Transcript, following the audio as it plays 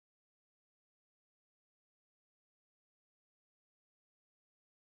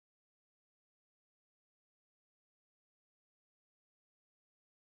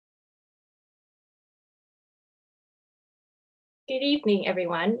Good evening,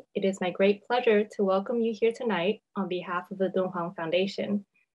 everyone. It is my great pleasure to welcome you here tonight on behalf of the Dunhuang Foundation.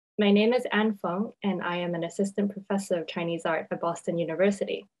 My name is Feng, and I am an assistant professor of Chinese art at Boston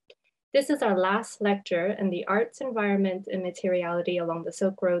University. This is our last lecture in the Arts, Environment, and Materiality Along the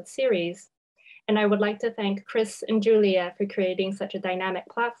Silk Road series, and I would like to thank Chris and Julia for creating such a dynamic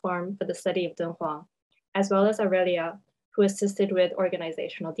platform for the study of Dunhuang, as well as Aurelia, who assisted with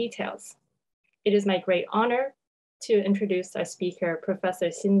organizational details. It is my great honor to introduce our speaker, Professor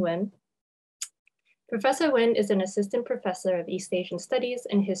Xin Wen. Professor Wen is an assistant professor of East Asian Studies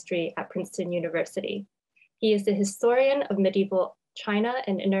and History at Princeton University. He is the historian of medieval China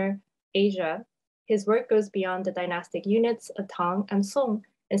and Inner Asia. His work goes beyond the dynastic units of Tang and Song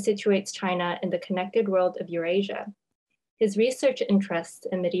and situates China in the connected world of Eurasia. His research interests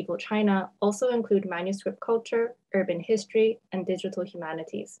in medieval China also include manuscript culture, urban history, and digital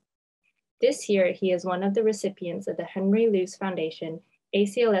humanities. This year, he is one of the recipients of the Henry Luce Foundation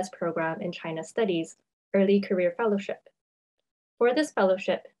ACLS program in China Studies Early Career Fellowship. For this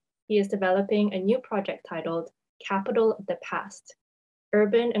fellowship, he is developing a new project titled Capital of the Past,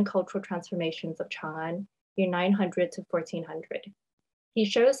 Urban and Cultural Transformations of Chang'an, year 900 to 1400. He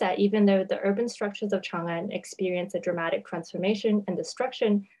shows that even though the urban structures of Chang'an experienced a dramatic transformation and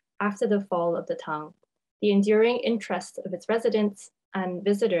destruction after the fall of the Tang, the enduring interest of its residents and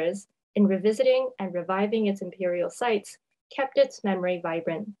visitors in revisiting and reviving its imperial sites kept its memory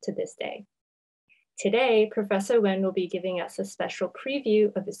vibrant to this day. Today, Professor Wen will be giving us a special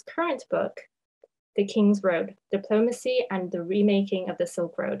preview of his current book, The King's Road, Diplomacy and the Remaking of the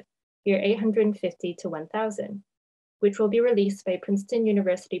Silk Road, year 850 to 1000, which will be released by Princeton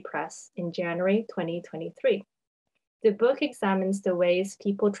University Press in January 2023. The book examines the ways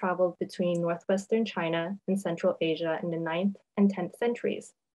people traveled between northwestern China and Central Asia in the 9th and 10th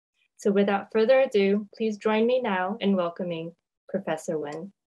centuries. So without further ado, please join me now in welcoming Professor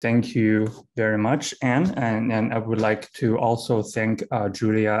Wen. Thank you very much, Anne. And I would like to also thank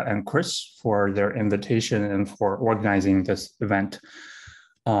Julia and Chris for their invitation and for organizing this event.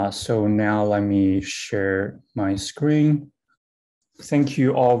 So now let me share my screen. Thank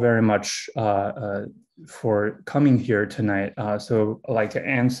you all very much for coming here tonight. So like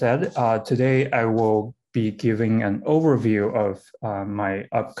Anne said, today I will be giving an overview of my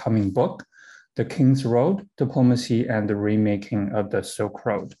upcoming book, The King's Road, Diplomacy and the Remaking of the Silk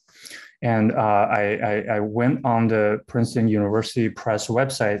Road. And I went on the Princeton University Press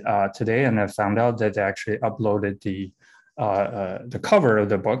website today, and I found out that they actually uploaded the cover of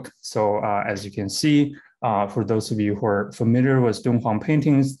the book. So as you can see, for those of you who are familiar with Dunhuang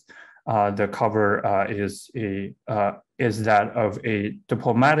paintings, the cover is that of a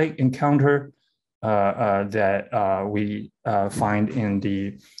diplomatic encounter that we find in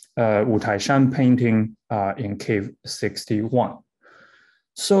the Wu Taishan painting in Cave 61.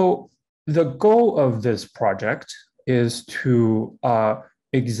 So the goal of this project is to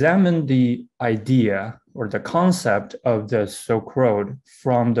examine the idea or the concept of the Silk Road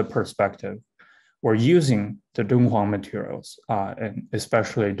from the perspective or using the Dunhuang materials, and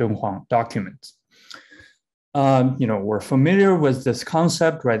especially Dunhuang documents. We're familiar with this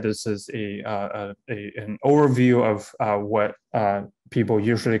concept, right? This is an overview of what people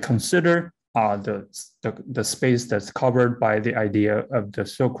usually consider the space that's covered by the idea of the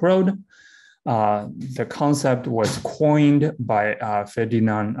Silk Road. The concept was coined by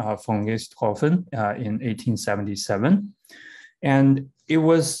Ferdinand Feng in 1877, and it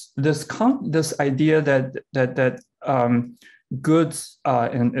was this idea that goods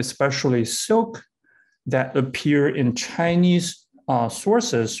and especially silk that appear in Chinese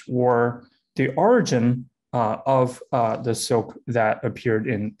sources were the origin of the silk that appeared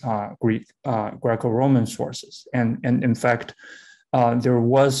in Greek Greco-Roman sources, and in fact there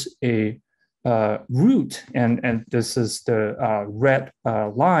was a route, and this is the red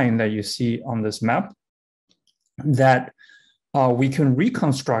line that you see on this map that we can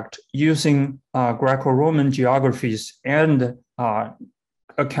reconstruct using Greco-Roman geographies and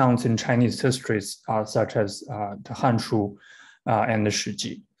accounts in Chinese histories, such as the Hanshu and the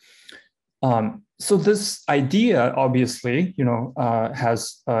Shiji. So this idea, obviously,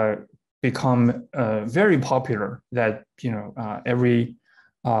 has become very popular. That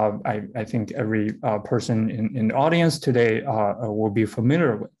I think every person in the audience today will be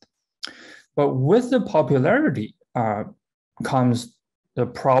familiar with. But with the popularity comes the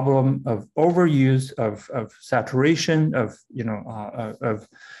problem of overuse, of saturation, of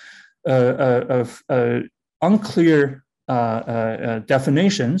unclear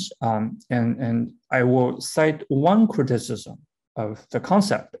definitions, and I will cite one criticism of the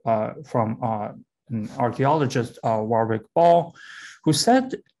concept from an archaeologist, Warwick Ball, who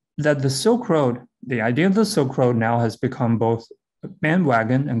said that the Silk Road, the idea of the Silk Road now has become both a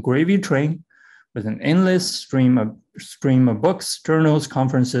bandwagon and gravy train with an endless stream of books, journals,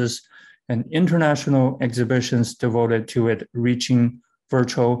 conferences, and international exhibitions devoted to it, reaching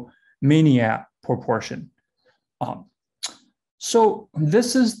virtual mania proportion. So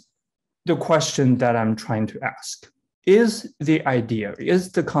this is the question that I'm trying to ask. Is the idea,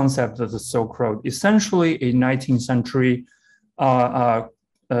 is the concept of the Silk Road essentially a 19th century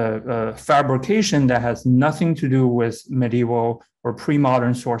fabrication that has nothing to do with medieval or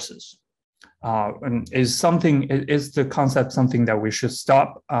pre-modern sources? And is the concept something that we should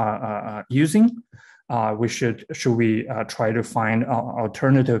stop using? Should we try to find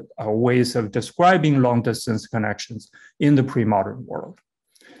alternative ways of describing long distance connections in the pre-modern world?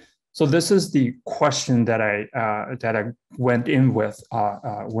 So this is the question that I went in with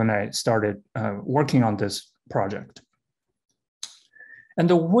when I started working on this project. And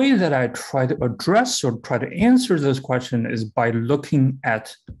the way that I try to address or try to answer this question is by looking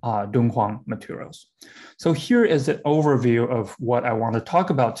at Dunhuang materials. So here is an overview of what I want to talk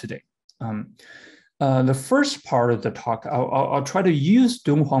about today. The first part of the talk, I'll try to use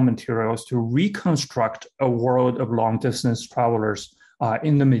Dunhuang materials to reconstruct a world of long distance travelers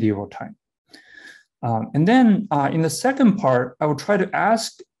in the medieval time. And then in the second part, I will try to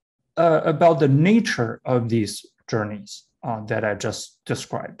ask about the nature of these journeys that I just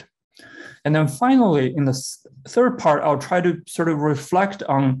described. And then finally, in the third part, I'll try to sort of reflect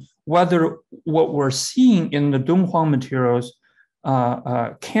on whether what we're seeing in the Dunhuang materials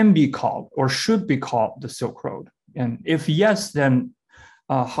can be called or should be called the Silk Road. And if yes, then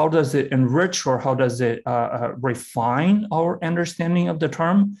how does it enrich or how does it refine our understanding of the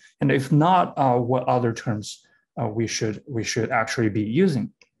term? And if not, what other terms we should actually be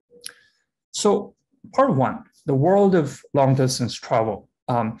using? So part one, the world of long distance travel.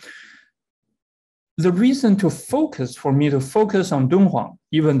 The reason for me to focus on Dunhuang,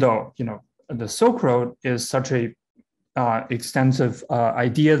 even though the Silk Road is such a extensive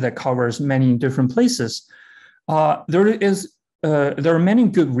idea that covers many different places, there are many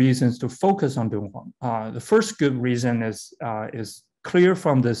good reasons to focus on Dunhuang. The first good reason is clear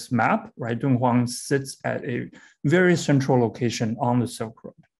from this map, right? Dunhuang sits at a very central location on the Silk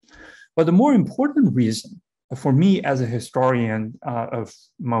Road. But the more important reason for me as a historian of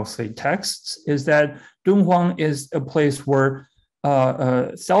mostly texts is that Dunhuang is a place where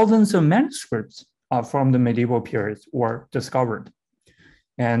thousands of manuscripts from the medieval periods were discovered.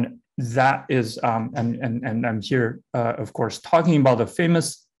 And that is, and I'm here, of course, talking about the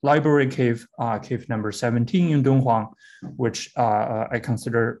famous library cave, cave number 17 in Dunhuang, which I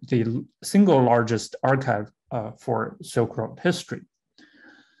consider the single largest archive for Silk Road history.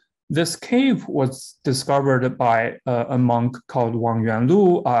 This cave was discovered by a monk called Wang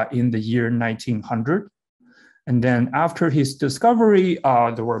Yuanlu in the year 1900. And then after his discovery,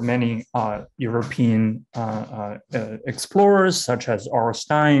 there were many European explorers such as R.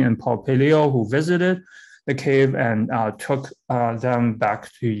 Stein and Paul Pelliot who visited the cave and took them back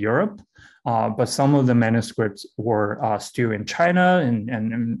to Europe. But some of the manuscripts were still in China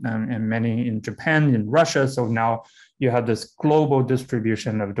and many in Japan and Russia. So now you have this global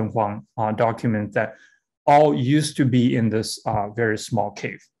distribution of Dunhuang documents that all used to be in this very small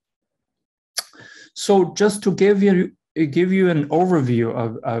cave. So just to give you an overview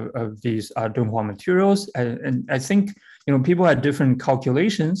of these Dunhuang materials, and I think people had different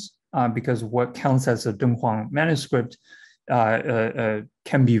calculations because what counts as a Dunhuang manuscript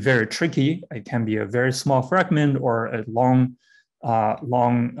can be very tricky. It can be a very small fragment or a long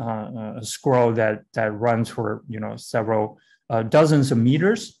scroll that runs for several dozens of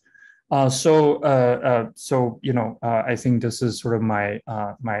meters. I think this is sort of my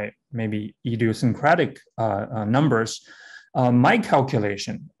maybe idiosyncratic numbers. My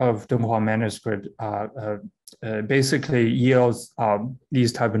calculation of Dunhuang manuscript basically yields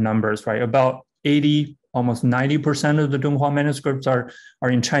these type of numbers, right? About 80, almost 90% of the Dunhuang manuscripts are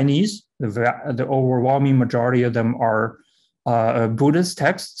in Chinese. The overwhelming majority of them are Buddhist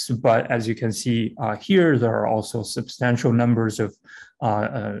texts, but as you can see here, there are also substantial numbers of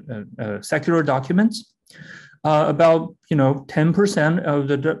secular documents. About 10% of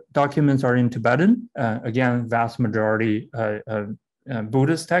the documents are in Tibetan. Again, vast majority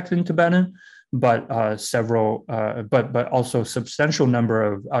Buddhist text in Tibetan, but but also substantial number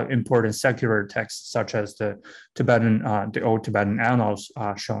of important secular texts, such as the old Tibetan annals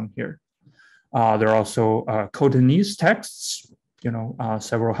shown here. There are also Khotanese texts,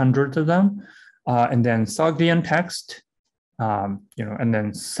 several hundred of them, and then Sogdian text, and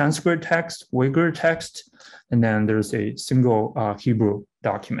then Sanskrit text, Uyghur text, and then there's a single Hebrew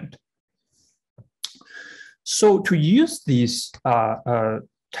document. So to use these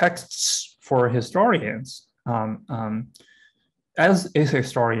texts for historians, as a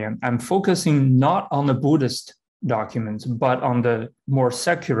historian, I'm focusing not on the Buddhist documents, but on the more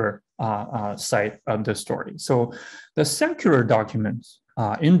secular side of the story. So the secular documents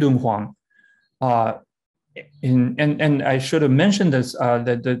in Dunhuang, and I should have mentioned this,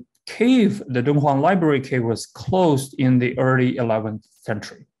 that the cave, the Dunhuang Library cave, was closed in the early 11th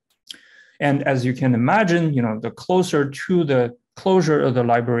century. And as you can imagine, the closer to the closure of the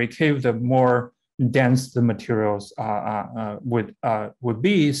library cave, the more dense the materials would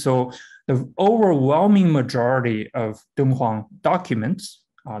be. So the overwhelming majority of Dunhuang documents,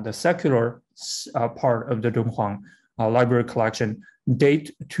 the secular part of the Dunhuang library collection,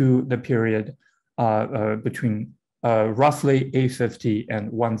 date to the period between roughly 850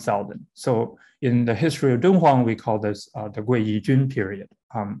 and 1000. So in the history of Dunhuang, we call this the Gui Yijun period.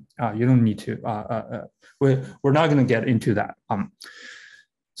 You don't need to, we're not going to get into that.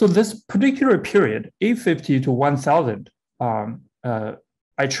 So this particular period, 850 to 1000, I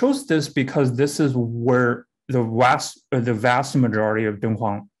chose this because this is where the vast majority of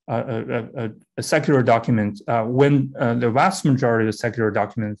Dunhuang secular documents, when the vast majority of secular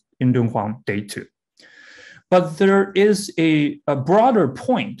documents in Dunhuang date to. But there is a broader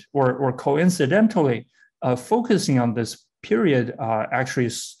point, or coincidentally, focusing on this period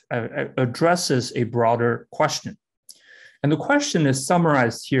actually addresses a broader question. And the question is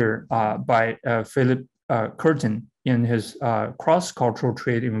summarized here by Philip Curtin in his Cross-Cultural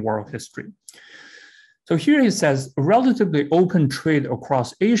Trade in World History. So here he says, relatively open trade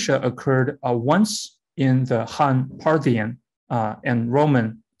across Asia occurred once in the Han, Parthian, and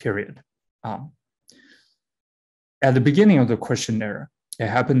Roman period. At the beginning of the Christian era. It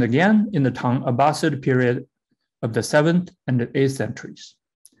happened again in the Tang Abbasid period of the 7th and the 8th centuries.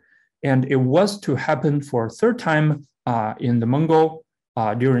 And it was to happen for a third time in the Mongol,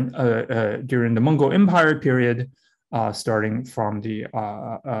 during the Mongol Empire period, starting from the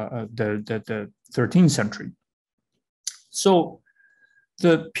 13th century. So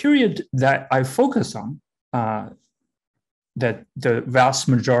the period that I focus on, that the vast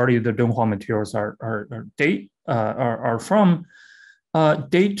majority of the Dunhuang materials are from,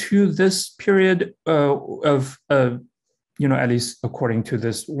 date to this period of at least according to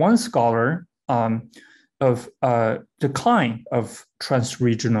this one scholar, of decline of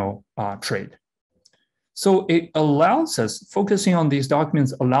transregional trade. So it allows us, focusing on these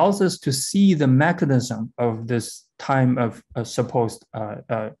documents, allows us to see the mechanism of this time of supposed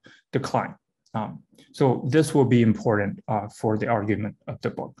decline. So this will be important for the argument of the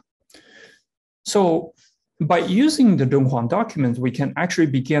book. So by using the Dunhuang documents, we can actually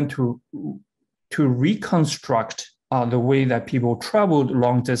begin to reconstruct the way that people traveled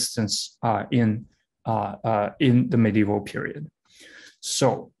long distance in the medieval period.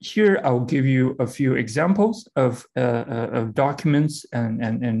 So here I'll give you a few examples of documents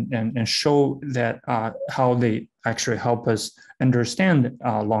and show that how they actually help us understand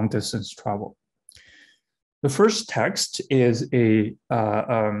long distance travel. The first text is a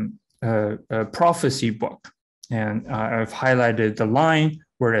prophecy book, and I've highlighted the line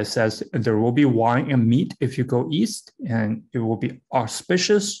where it says there will be wine and meat if you go east, and it will be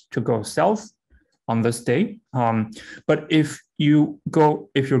auspicious to go south on this day. But if you're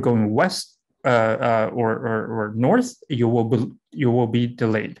going west or north, you will be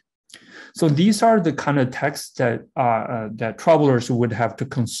delayed. So these are the kind of texts that that travelers would have to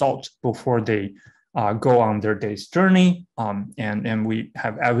consult before they go on their day's journey, and we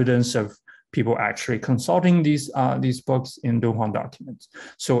have evidence of people actually consulting these books in Dunhuang documents.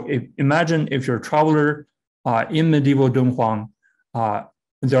 So imagine if you're a traveler in medieval Dunhuang,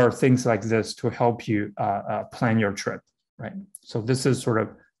 there are things like this to help you plan your trip, right? So this is sort of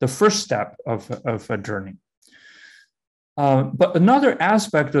the first step of a journey. But another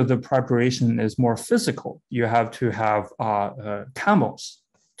aspect of the preparation is more physical. You have to have camels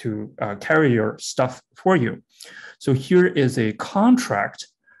to carry your stuff for you. So here is a contract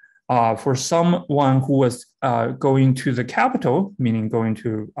for someone who was going to the capital, meaning going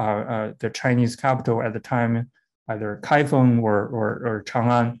to the Chinese capital at the time, either Kaifeng or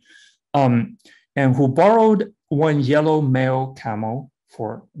Chang'an, and who borrowed one yellow male camel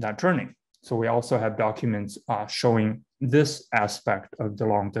for that journey. So we also have documents showing this aspect of the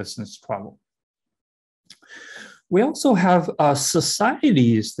long distance travel. We also have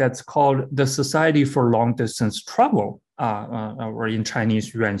societies that's called the Society for Long Distance Travel, or in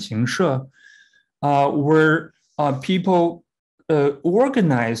Chinese, 远行社, where people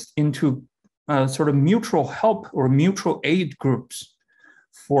organized into sort of mutual help or mutual aid groups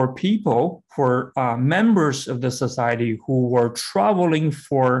for people, for members of the society who were traveling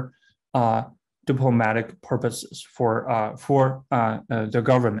for diplomatic purposes for the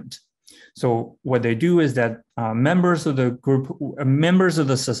government. So what they do is that members of the group, members of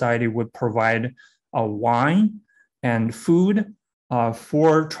the society would provide wine and food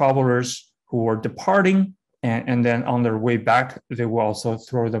for travelers who were departing, and then on their way back, they will also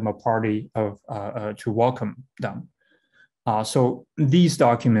throw them a party to welcome them. So these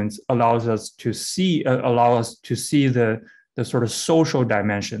documents allow us to see the sort of social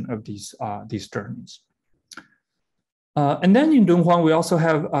dimension of these journeys. And then in Dunhuang, we also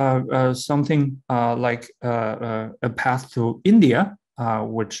have something like a path to India,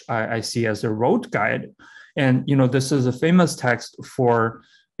 which I see as a road guide. And this is a famous text for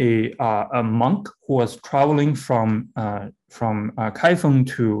a monk who was traveling from Kaifeng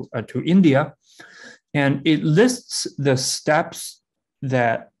to India, and it lists the steps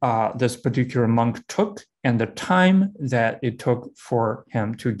that this particular monk took and the time that it took for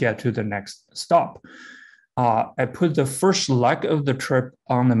him to get to the next stop. I put the first leg of the trip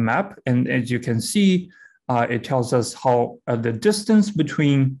on the map, and as you can see, it tells us how the distance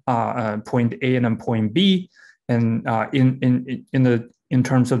between point A and point B, and in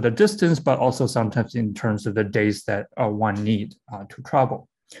terms of the distance, but also sometimes in terms of the days that one need to travel.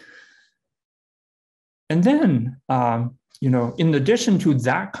 And then, in addition to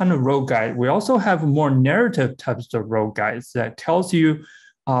that kind of road guide, we also have more narrative types of road guides that tells you,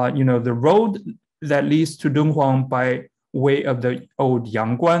 the road that leads to Dunhuang by way of the old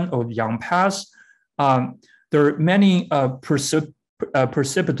Yangguan, old Yang Pass. There are many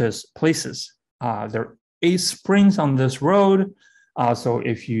precipitous places. There are 8 springs on this road. So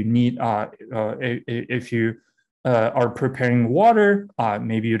if you need, if you are preparing water,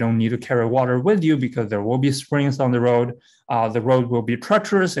 maybe you don't need to carry water with you because there will be springs on the road. The road will be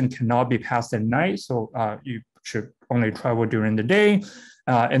treacherous and cannot be passed at night. So you should only travel during the day.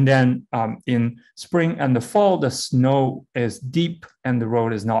 And then in spring and the fall, the snow is deep and the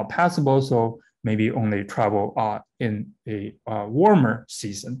road is not passable. So maybe only travel in a warmer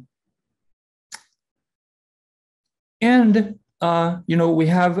season. And, we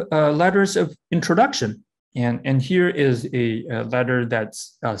have letters of introduction. And here is a letter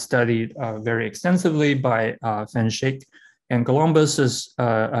that's studied very extensively by Feng and Columbus's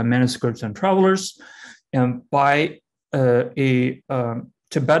manuscripts and travelers, and by a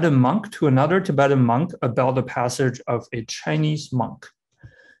Tibetan monk to another Tibetan monk about the passage of a Chinese monk.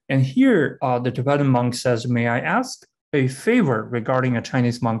 And here, the Tibetan monk says, "May I ask a favor regarding a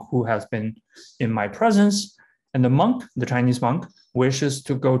Chinese monk who has been in my presence? And the monk, the Chinese monk, wishes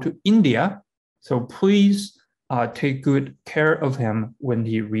to go to India. So please take good care of him when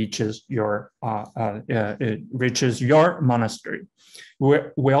he reaches your monastery."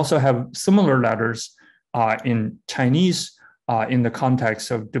 We also have similar letters in Chinese in the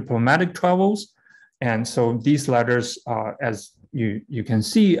context of diplomatic travels. And so these letters, as you can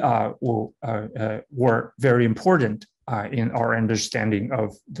see, were very important in our understanding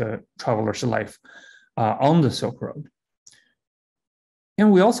of the traveler's life on the Silk Road.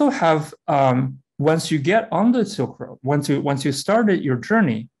 And we also have, once you get on the Silk Road, once you started your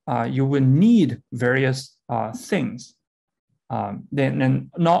journey, you will need various things. Then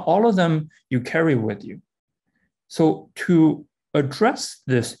not all of them you carry with you. So to address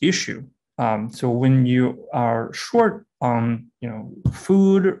this issue, so when you are short on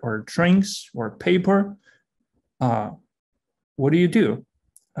food or drinks or paper, what do?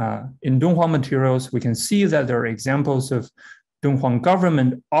 In Dunhuang materials, we can see that there are examples of Dunhuang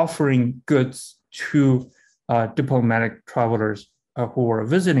government offering goods to diplomatic travelers who were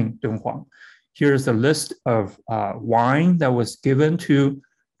visiting Dunhuang. Here's a list of wine that was given to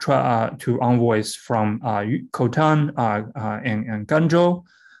envoys from Khotan and Ganzhou.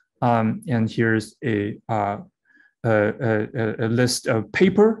 And here's a list of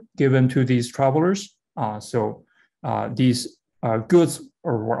paper given to these travelers. So these goods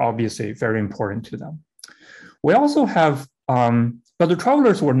were obviously very important to them. We also have, but the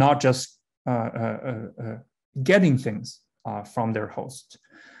travelers were not just getting things from their hosts.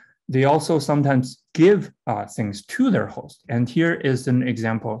 They also sometimes give things to their host. And here is an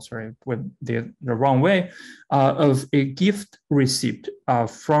example, sorry, with the wrong way, of a gift receipt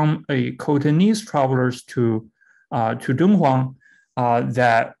from a Khotanese travelers to Dunhuang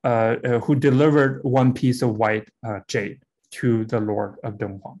who delivered one piece of white jade to the Lord of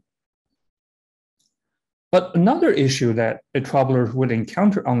Dunhuang. But another issue that a traveler would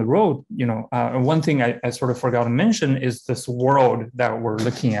encounter on the road, one thing I sort of forgot to mention is this world that we're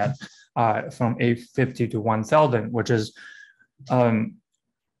looking at from 850 to 1000, which is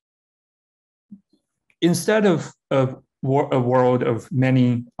instead of a world of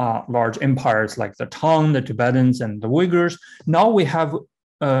many large empires like the Tang, the Tibetans, and the Uyghurs, now we have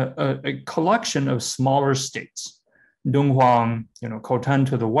a collection of smaller states. Dunhuang, Khotan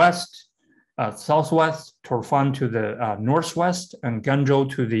to the west, southwest, Turfan to the northwest, and Ganzhou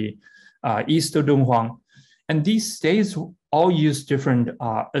to the east of Dunhuang. And these states all use different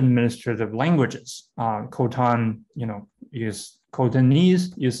administrative languages. Khotan, uses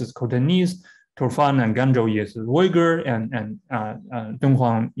Khotanese. Turfan and Ganzhou uses Uyghur, and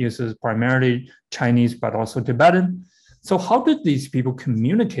Dunhuang uses primarily Chinese, but also Tibetan. So how did these people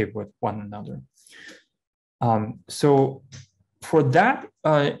communicate with one another? So for that,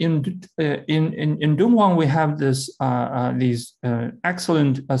 in Dunhuang, we have these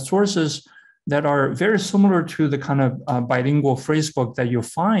excellent sources that are very similar to the kind of bilingual phrasebook that you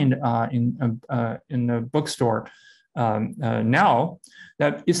find in the bookstore now,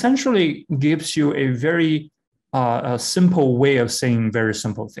 that essentially gives you a very simple way of saying very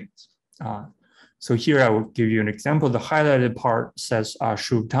simple things. So here I will give you an example. The highlighted part says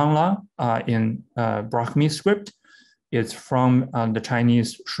Shu Tangla in Brahmi script. It's from the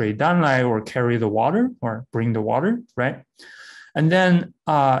Chinese Shui Danlai, or carry the water, or bring the water, right? And then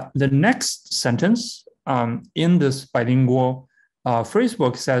the next sentence in this bilingual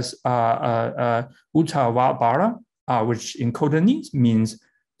phrasebook says Ucha wa bara, which in Khotanese means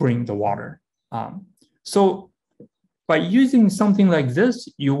bring the water. So by using something like this,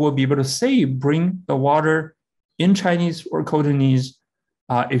 you will be able to say bring the water in Chinese or Khotanese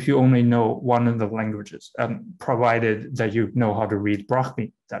if you only know one of the languages, provided that you know how to read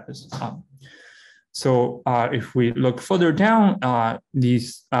Brahmi, that is. So if we look further down,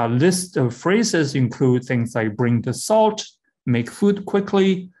 these list of phrases include things like bring the salt, make food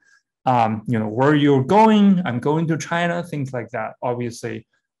quickly, where you're going, I'm going to China, things like that, obviously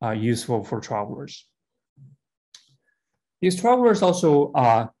useful for travelers. These travelers also,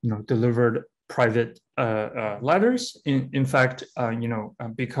 delivered private letters. In fact,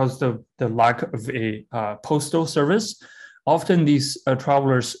 because of the lack of a postal service, often these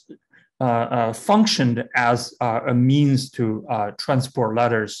travelers functioned as a means to transport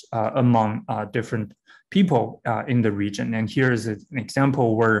letters among different people in the region. And here is an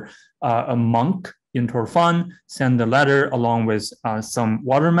example where a monk in Turfan sent a letter along with some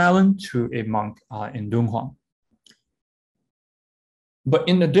watermelon to a monk in Dunhuang. But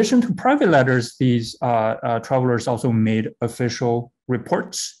in addition to private letters, these travelers also made official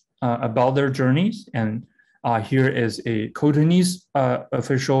reports about their journeys. And here is a Khotanese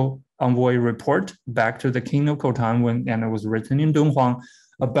official envoy report back to the king of Khotan, and it was written in Dunhuang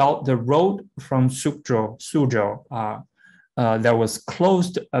about the road from Suzhou that was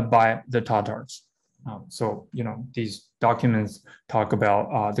closed by the Tatars. So, these documents talk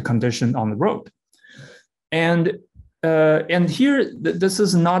about the condition on the road. And here, this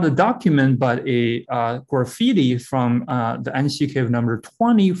is not a document, but a graffiti from the Anxi Cave number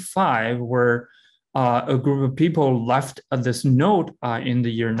 25, where a group of people left this note in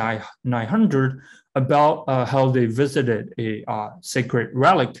the year 900 about how they visited a sacred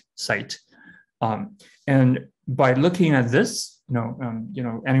relic site. And by looking at this,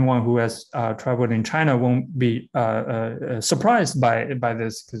 anyone who has traveled in China won't be surprised by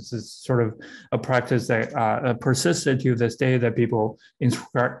this, because it's sort of a practice that persisted to this day, that people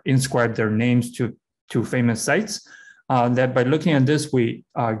inscribe their names to famous sites. That by looking at this, we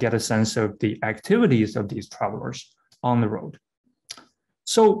get a sense of the activities of these travelers on the road.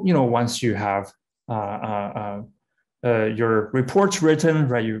 So, once you have your reports written,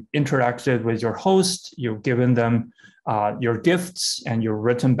 right, you interacted with your host, you've given them your gifts, and you're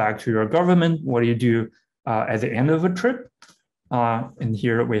written back to your government. What do you do at the end of a trip? And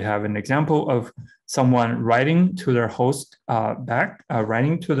here we have an example of someone writing to their host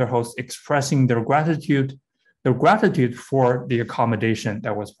expressing their gratitude for the accommodation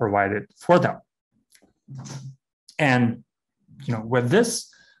that was provided for them. And with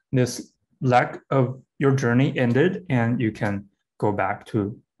this leg of your journey ended, and you can go back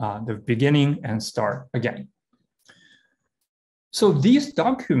to the beginning and start again. So these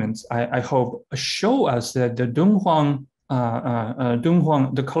documents, I hope, show us that the Dunhuang,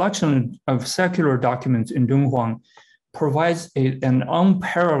 the collection of secular documents in Dunhuang provides an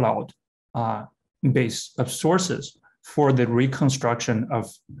unparalleled base of sources for the reconstruction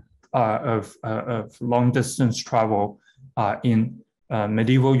of long-distance travel in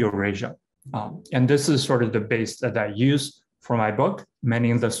medieval Eurasia. And this is sort of the base that I use for my book.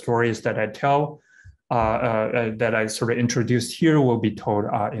 Many of the stories that I tell, that I sort of introduced here, will be told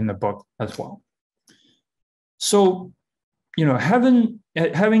in the book as well. So, having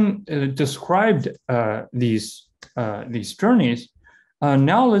described these journeys,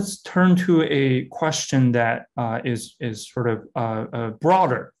 now let's turn to a question that is sort of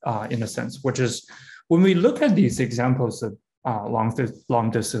broader in a sense, which is when we look at these examples of long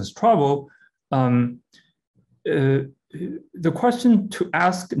distance travel, the question to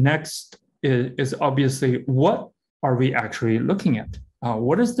ask next is obviously, what are we actually looking at?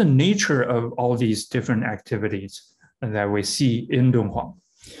 What is the nature of all these different activities that we see in Dunhuang?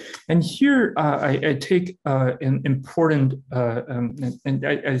 And here I take an important, and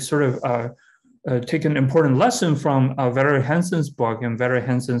I sort of take an important lesson from Valerie Hansen's book and Valerie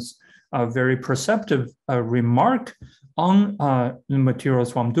Hansen's very perceptive remark on the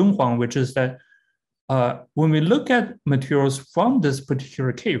materials from Dunhuang, which is that when we look at materials from this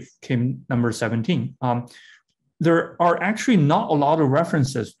particular cave number 17, there are actually not a lot of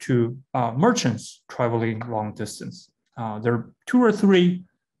references to merchants traveling long distance. There are 2 or 3,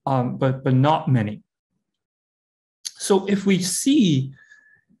 but not many. So if we see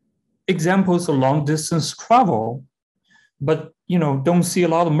examples of long distance travel, but don't see a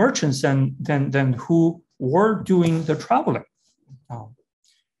lot of merchants, then who were doing the traveling?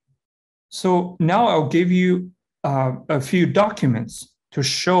 So now I'll give you a few documents to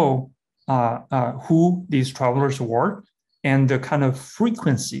show who these travelers were and the kind of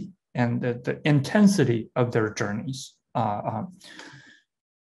frequency and the intensity of their journeys.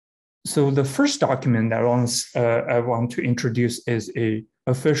 So the first document that I want to introduce is an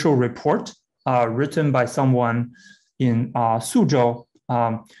official report written by someone in Suzhou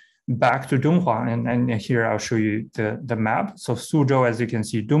back to Dunhuang. And here I'll show you the map. So Suzhou, as you can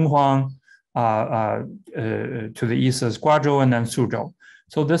see, Dunhuang, to the east is Guazhou, and then Suzhou.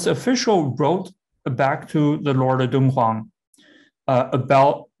 So this official wrote back to the Lord of Dunhuang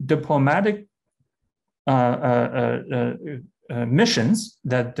about diplomatic missions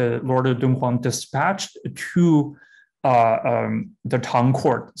that the Lord of Dunhuang dispatched to the Tang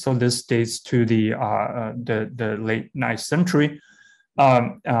court. So this dates to the late 9th century.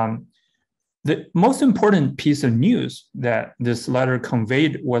 The most important piece of news that this letter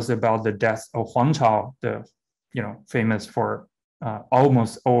conveyed was about the death of Huang Chao, famous for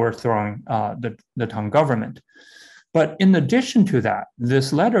almost overthrowing the Tang government. But in addition to that,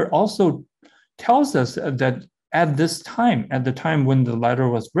 this letter also tells us that at the time when the letter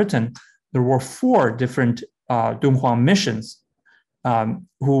was written, there were 4 different Dunhuang missions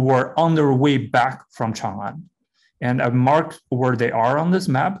who were on their way back from Chang'an. And I've marked where they are on this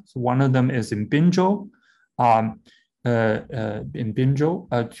map. So one of them is in Binzhou, to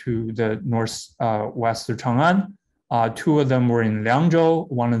the northwest of Chang'an. 2 of them were in Liangzhou.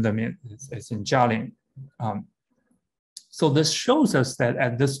 One of them is in Jialing. So this shows us that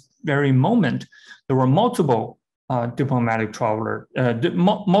at this very moment, there were multiple diplomatic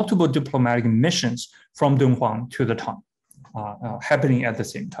multiple diplomatic missions from Dunhuang to the Tang happening at the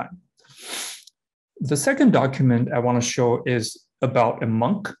same time. The second document I want to show is about a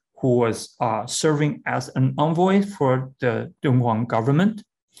monk who was serving as an envoy for the Dunhuang government.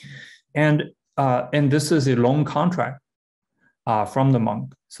 And this is a long contract from the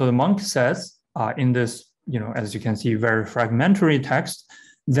monk. So the monk says in this, as you can see, very fragmentary text,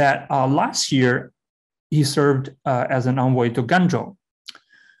 that last year he served as an envoy to Ganzhou.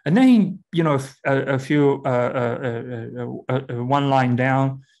 And then one line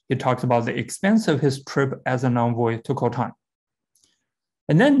down, he talks about the expense of his trip as an envoy to Khotan.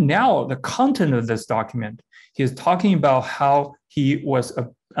 And then now the content of this document, he's talking about how he was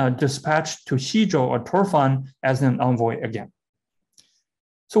dispatched to Xizhou or Turfan as an envoy again.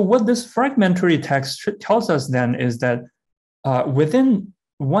 So what this fragmentary text tells us then is that within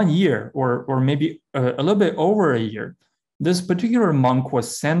 1 year or maybe a little bit over a year, this particular monk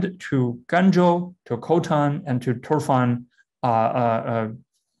was sent to Ganzhou, to Khotan, and to Turfan as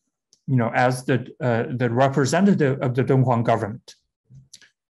the representative of the Dunhuang government.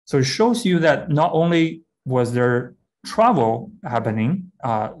 So it shows you that not only was there travel happening,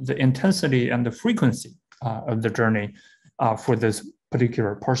 the intensity and the frequency of the journey for this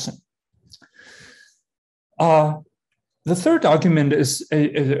particular person. The third document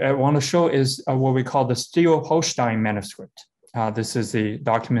I want to show is what we call the Steel-Holstein manuscript. This is a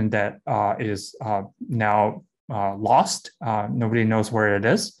document that is now lost. Nobody knows where it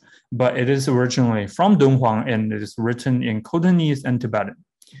is, but it is originally from Dunhuang and it is written in Khotanese and Tibetan.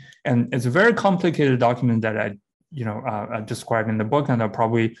 And it's a very complicated document that I describe in the book, and I'll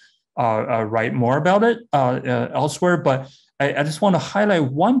probably write more about it elsewhere, but I just want to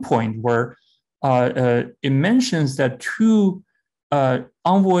highlight one point where it mentions that two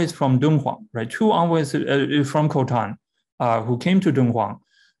envoys from Dunhuang, right? Two envoys from Khotan who came to Dunhuang,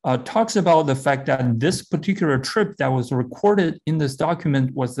 talks about the fact that this particular trip that was recorded in this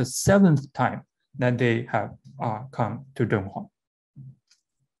document was the 7th time that they have come to Dunhuang.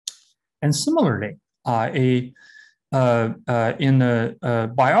 And similarly, in a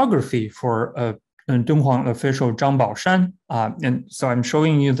biography for Dunhuang official Zhang Baoshan, and so I'm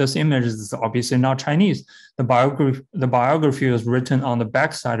showing you this image. This is obviously not Chinese. The biography was written on the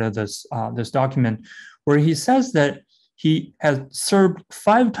backside of this document, where he says that he has served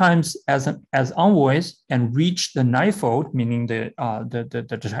 5 times as envoys and reached the Naifold, meaning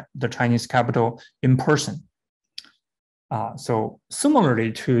the Chinese capital, in person. So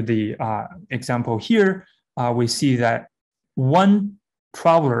similarly to the example here, we see that one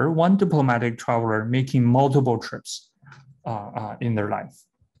diplomatic traveler making multiple trips in their life.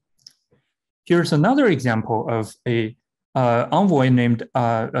 Here's another example of a envoy named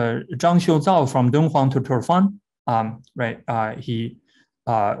Zhang Xiuzao from Dunhuang to Turfan.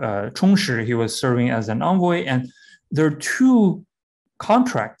 Chongshi, he was serving as an envoy, and there are 2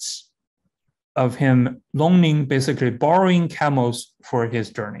 contracts of him loaning, basically borrowing camels for his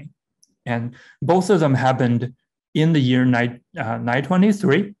journey. And both of them happened in the year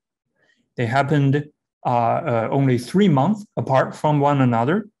 923. They happened only 3 months apart from one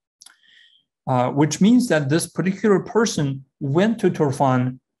another, which means that this particular person went to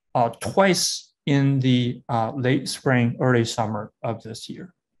Turfan twice in the late spring, early summer of this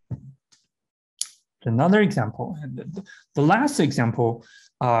year. Another example, the last example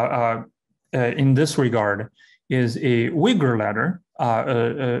in this regard is a Uyghur letter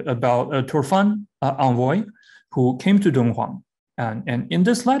about a Turfan envoy who came to Dunhuang. And in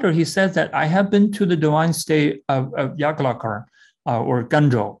this letter, he says that I have been to the divine state of Yaglakar or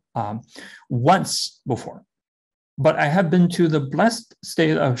Ganzhou once before, but I have been to the blessed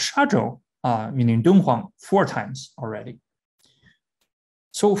state of Shazhou, meaning Dunhuang, 4 times already.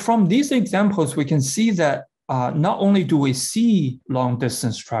 So from these examples, we can see that not only do we see long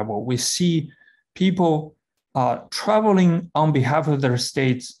distance travel, we see people traveling on behalf of their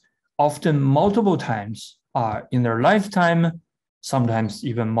states often multiple times in their lifetime, sometimes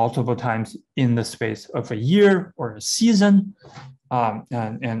even multiple times in the space of a year or a season.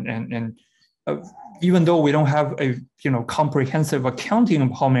 Even though we don't have a comprehensive accounting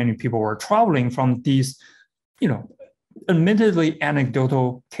of how many people were traveling from these, admittedly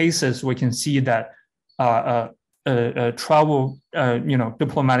anecdotal cases, we can see that travel,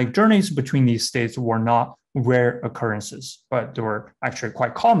 diplomatic journeys between these states were not rare occurrences, but they were actually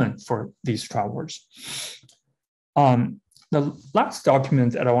quite common for these travelers. The last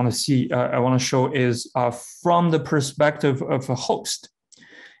document that I want to show is from the perspective of a host.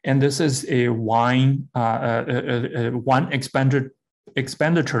 And this is a wine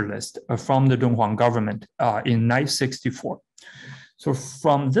expenditure list from the Dunhuang government in 964. So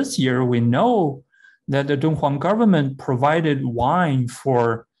from this year, we know that the Dunhuang government provided wine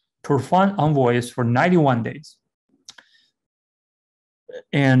for Turfan envoys for 91 days.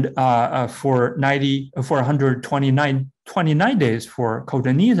 And for 129 days for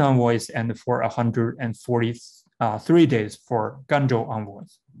Khotanese envoys, and for 143 days for Ganzhou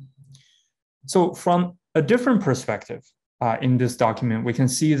envoys. So from a different perspective in this document, we can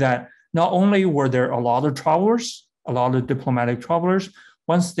see that not only were there a lot of travelers, a lot of diplomatic travelers,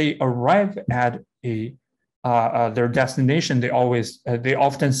 once they arrive at their destination, they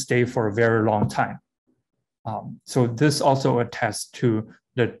often stay for a very long time. So this also attests to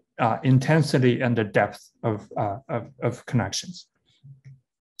the intensity and the depth of connections.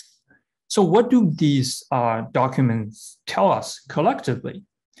 So what do these documents tell us collectively?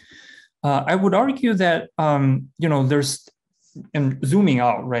 I would argue that there's, and zooming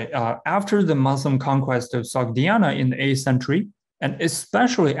out, right, after the Muslim conquest of Sogdiana in the 8th century, and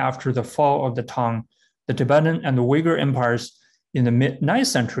especially after the fall of the Tang, the Tibetan, and the Uyghur empires in the mid-9th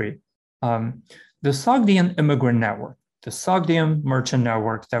century, the Sogdian immigrant network, the Sogdian merchant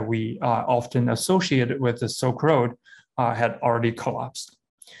network that we often associated with the Silk Road had already collapsed.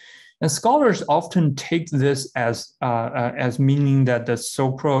 And scholars often take this as meaning that the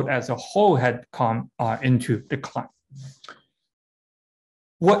Silk Road as a whole had come into decline.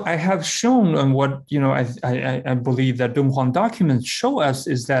 What I have shown, and what I believe that Dunhuang documents show us,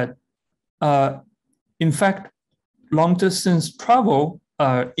 is that in fact, long distance travel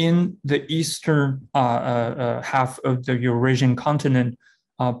in the eastern half of the Eurasian continent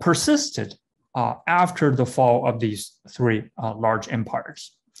persisted after the fall of these 3 large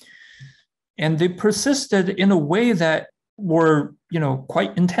empires. And they persisted in a way that were,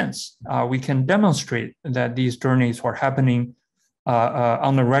 quite intense. We can demonstrate that these journeys were happening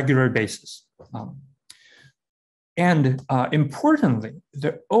on a regular basis. And importantly,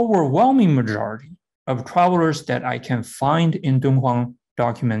 the overwhelming majority of travelers that I can find in Dunhuang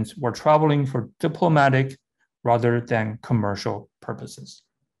documents were traveling for diplomatic rather than commercial purposes.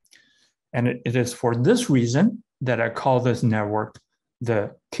 And it is for this reason that I call this network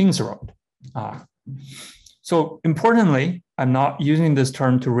the King's Road. So importantly, I'm not using this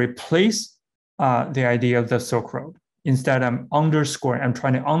term to replace the idea of the Silk Road. Instead, I'm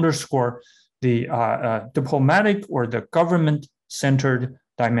trying to underscore the diplomatic or the government-centered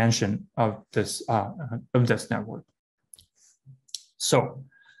dimension of this network. So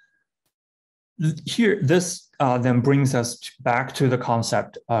here, this then brings us back to the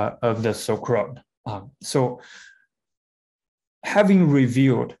concept of the Silk Road. So having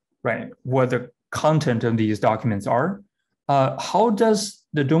reviewed, right, what the content of these documents are, how does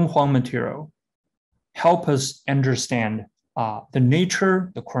the Dunhuang material help us understand the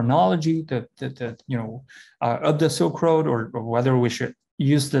nature, the chronology, of the Silk Road, or whether we should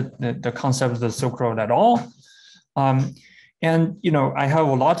use the concept of the Silk Road at all? And I have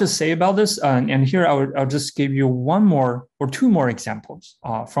a lot to say about this, and here I'll just give you one more or two more examples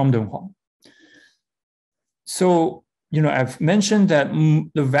from Dunhuang. So I've mentioned that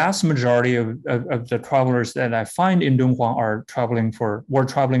the vast majority of the travelers that I find in Dunhuang were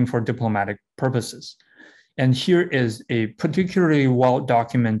traveling for diplomatic purposes. And here is a particularly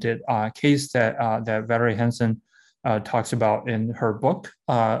well-documented case that Valerie Hansen talks about in her book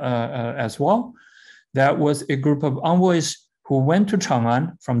as well. That was a group of envoys who went to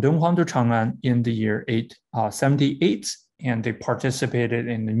Chang'an, from Dunhuang to Chang'an in the year 878, and they participated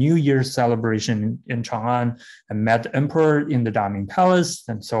in the New Year's celebration in Chang'an and met the emperor in the Daming Palace,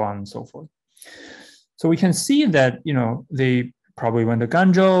 and so on and so forth. So we can see that they probably went to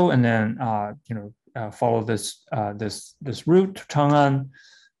Ganzhou and then follow this route to Chang'an,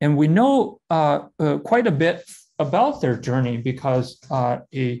 and we know quite a bit about their journey because a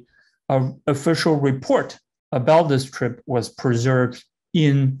official report about this trip was preserved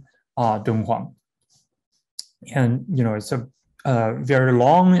in Dunhuang. And it's a very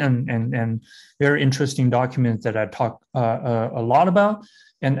long and very interesting document that I talk a lot about.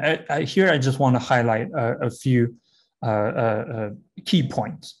 And here I just want to highlight a few key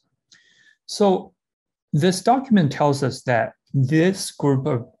points. So this document tells us that this group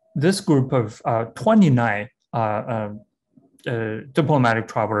of 29 diplomatic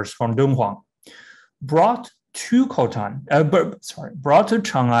travelers from Dunhuang brought to Chang'an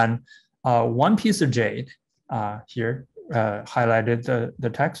one piece of jade. Here highlighted the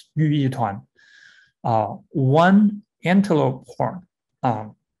text, Yu Yi Tuan, one antelope horn,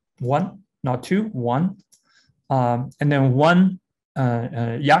 one, not two, one, and then one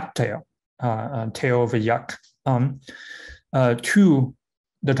yak tail, tail of a yak, to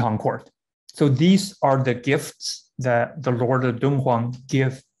the Tang court. So these are the gifts that the Lord of Dunhuang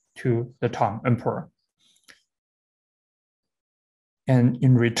give to the Tang emperor. And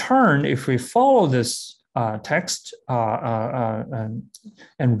in return, if we follow this text and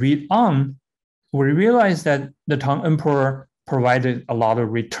read on, we realize that the Tang emperor provided a lot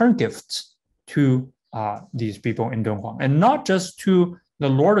of return gifts to these people in Dunhuang, and not just to the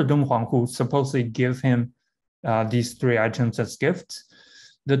Lord of Dunhuang, who supposedly give him these three items as gifts.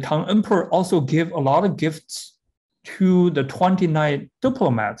 The Tang emperor also gave a lot of gifts to the 29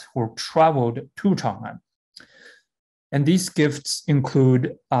 diplomats who traveled to Chang'an. And these gifts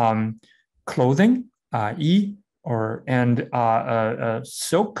include clothing, and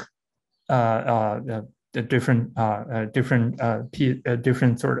silk, the different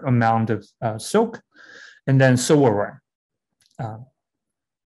sort of amount of silk, and then silverware.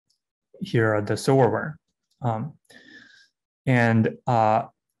 Here are the silverware, and a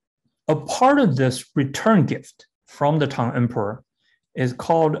part of this return gift from the Tang emperor is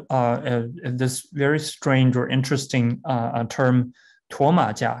called this very strange or interesting term, 驼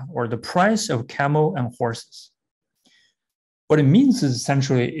马价, or the price of camel and horses. What it means is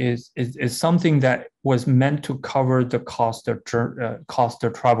essentially is something that was meant to cover the cost of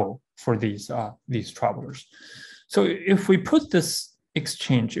travel for these travelers. So if we put this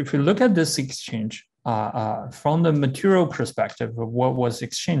exchange, if we look at this exchange from the material perspective of what was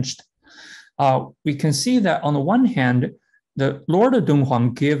exchanged, we can see that on the one hand, the Lord of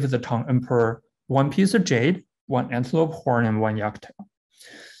Dunhuang gave the Tang emperor one piece of jade, one antelope horn, and one yak tail.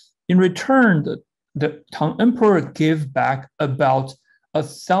 In return, the Tang emperor gave back about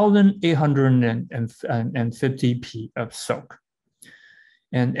 1,850 pi of silk.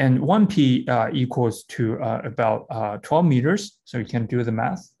 And 1p equals to about 12 meters. So you can do the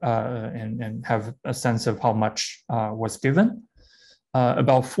math and have a sense of how much was given.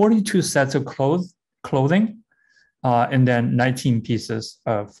 About 42 sets of clothing, and then 19 pieces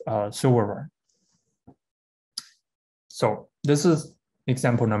of silverware. So this is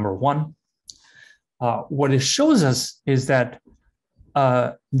example number 1. What it shows us is that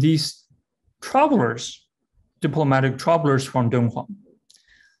these travelers, diplomatic travelers from Dunhuang,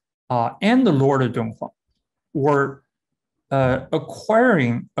 and the Lord of Dunhuang were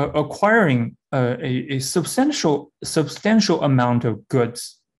acquiring a substantial amount of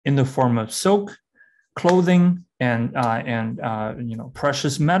goods in the form of silk, clothing, and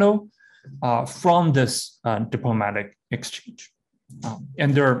precious metal from this diplomatic exchange.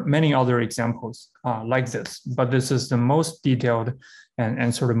 And there are many other examples like this, but this is the most detailed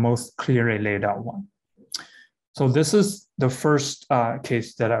and sort of most clearly laid out one. So this is the first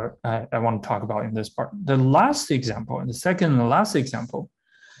case that I want to talk about in this part. The last example, and the second and the last example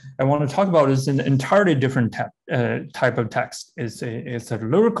I want to talk about is an entirely different type of text. It's a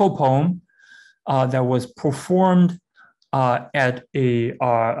lyrical poem that was performed at a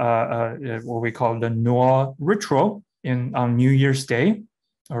what we call the Noa ritual on New Year's Day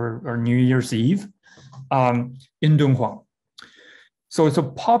or New Year's Eve in Dunhuang. So it's a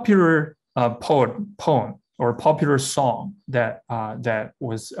popular poem or popular song that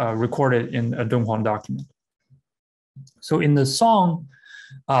was recorded in a Dunhuang document. So in the song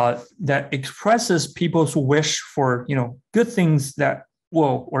that expresses people's wish for good things that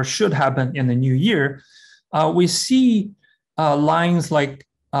will or should happen in the new year, we see lines like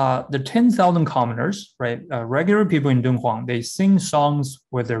the 10,000 commoners, right? Regular people in Dunhuang, they sing songs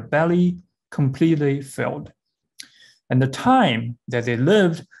with their belly completely filled. And the time that they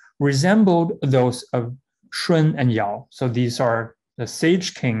lived resembled those of Shun and Yao. So these are the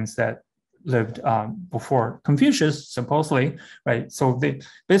sage kings that lived before Confucius, supposedly, right? So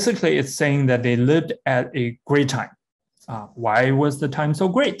basically it's saying that they lived at a great time. Why was the time so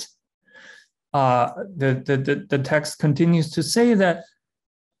great? The text continues to say that,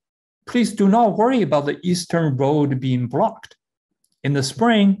 please do not worry about the eastern road being blocked. In the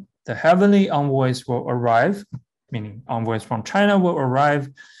spring, the heavenly envoys will arrive, meaning envoys from China will arrive,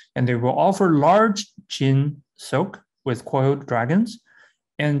 and they will offer large Jin silk with coiled dragons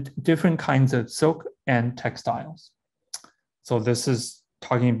and different kinds of silk and textiles. So this is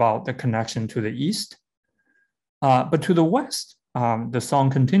talking about the connection to the east. But to the west, the song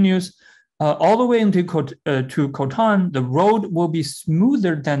continues, all the way into to Khotan, the road will be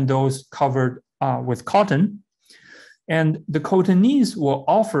smoother than those covered with cotton. And the Khotanese will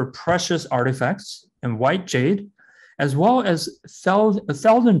offer precious artifacts and white jade, as well as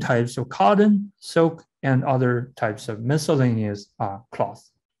 1,000 types of cotton, silk, and other types of miscellaneous cloth.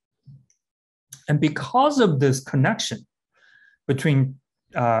 And because of this connection between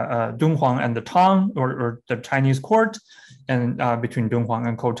Dunhuang and the Tang, or the Chinese court, and between Dunhuang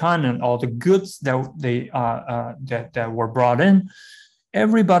and Khotan, and all the goods that were brought in,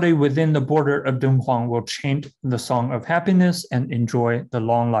 everybody within the border of Dunhuang will chant the song of happiness and enjoy the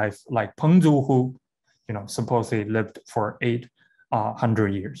long life, like Pengzu, who supposedly lived for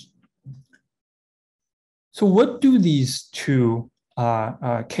 800 years. So what do these two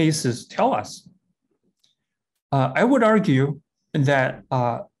cases tell us? I would argue that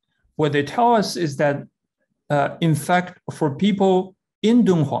what they tell us is that, in fact, for people in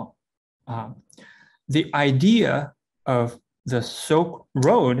Dunhuang, the idea of the Silk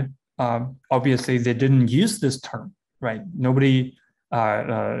Road, obviously they didn't use this term, right? Nobody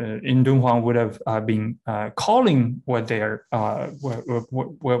in Dunhuang would have been calling what they are,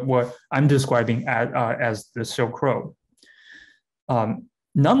 what I'm describing as the Silk Road.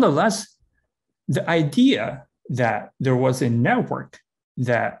 Nonetheless, the idea that there was a network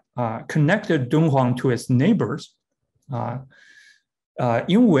that connected Dunhuang to its neighbors,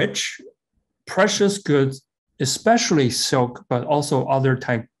 in which precious goods, especially silk, but also other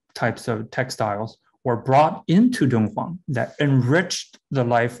types of textiles, were brought into Dunhuang that enriched the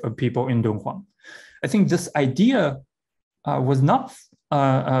life of people in Dunhuang. I think this idea was not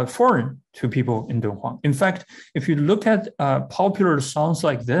foreign to people in Dunhuang. In fact, if you look at popular songs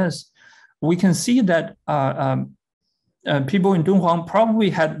like this, we can see that people in Dunhuang probably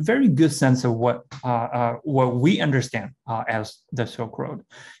had very good sense of what we understand as the Silk Road.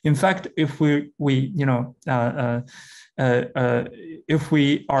 In fact, if if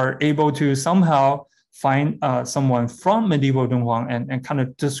we are able to somehow find someone from medieval Dunhuang and kind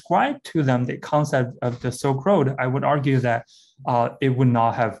of describe to them the concept of the Silk Road, I would argue that it would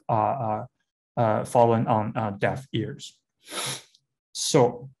not have fallen on deaf ears.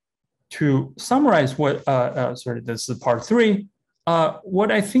 So to summarize what, this is part 3,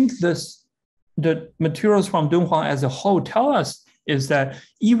 what I think the materials from Dunhuang as a whole tell us is that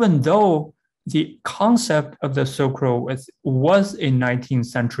even though the concept of the Silk Road was a 19th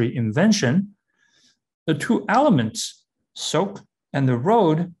century invention, the two elements, silk and the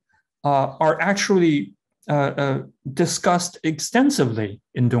road, are actually discussed extensively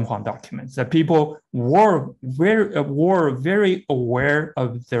in Dunhuang documents, that people were very aware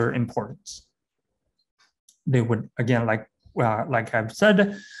of their importance. They would, again, like I've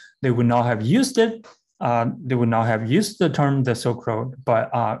said, they would not have used it. They would not have used the term the Silk Road, but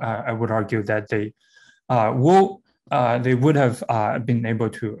I would argue that they would have been able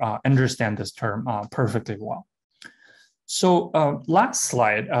to understand this term perfectly well. So last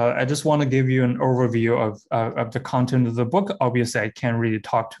slide, I just want to give you an overview of the content of the book. Obviously, I can't really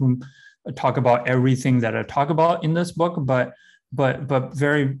talk about everything that I talk about in this book, but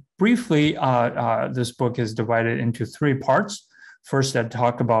very briefly, this book is divided into 3 parts. First, I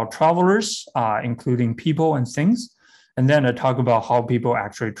talk about travelers, including people and things, and then I talk about how people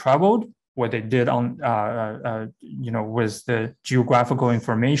actually traveled, what they did on, with the geographical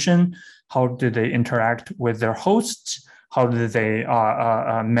information, how did they interact with their hosts, how did they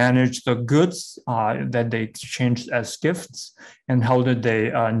manage the goods that they exchanged as gifts, and how did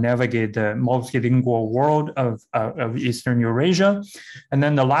they navigate the multilingual world of Eastern Eurasia. And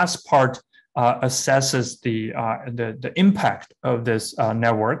then the last part assesses the impact of this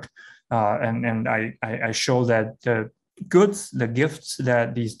network, and I show that the goods, the gifts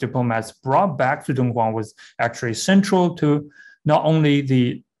that these diplomats brought back to Dunhuang was actually central to not only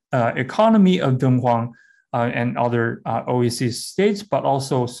the economy of Dunhuang and other OEC states, but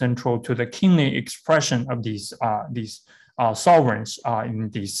also central to the kingly expression of these sovereigns in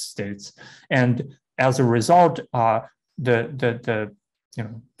these states. And as a result, the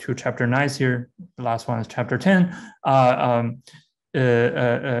 2 chapter 9s here, the last one is chapter 10.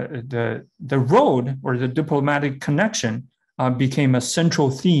 The road or the diplomatic connection became a central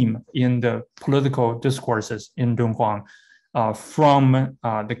theme in the political discourses in Dunhuang, from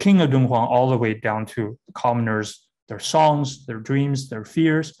the king of Dunhuang all the way down to commoners, their songs, their dreams, their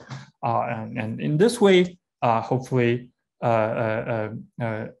fears. And in this way, hopefully, I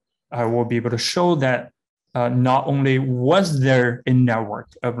will be able to show that not only was there a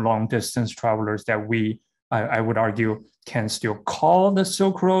network of long distance travelers that I would argue, can still call the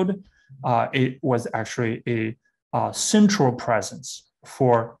Silk Road, it was actually a central presence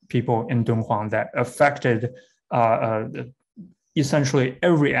for people in Dunhuang that affected essentially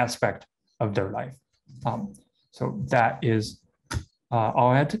every aspect of their life. So that is all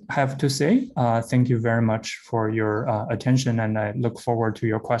I have to say. Thank you very much for your attention, and I look forward to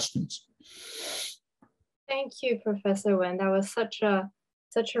your questions. Thank you, Professor Wen. That was such a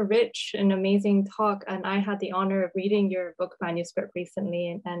rich and amazing talk, and I had the honor of reading your book manuscript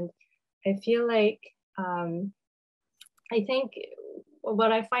recently, and I feel like I think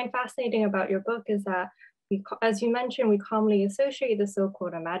what I find fascinating about your book is that as you mentioned, we commonly associate the Silk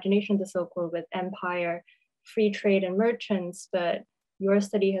Road, imagination of the Silk Road, with empire, free trade, and merchants, but your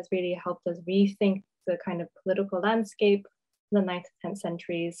study has really helped us rethink the kind of political landscape in the 9th and 10th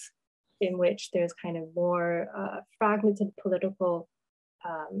centuries, in which there's kind of more fragmented political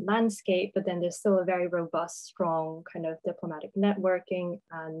landscape, but then there's still a very robust, strong kind of diplomatic networking,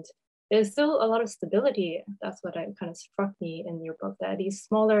 and there's still a lot of stability. That's what kind of struck me in your book, that these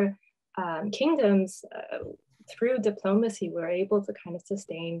smaller kingdoms, through diplomacy, were able to kind of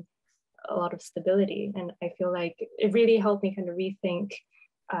sustain a lot of stability. And I feel like it really helped me kind of rethink,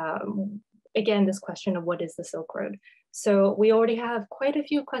 again, this question of what is the Silk Road. So we already have quite a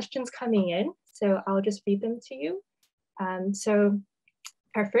few questions coming in, so I'll just read them to you. So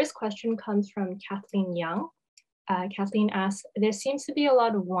our first question comes from Kathleen Young. Kathleen asks, there seems to be a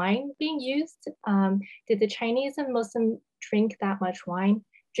lot of wine being used. Did the Chinese and Muslims drink that much wine?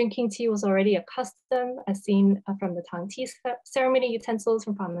 Drinking tea was already a custom, as seen from the Tang tea ceremony utensils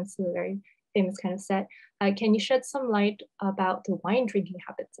from prominence to the very famous kind of set. Can you shed some light about the wine drinking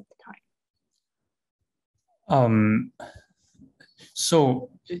habits of the time? So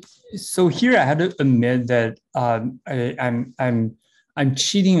here I had to admit that I'm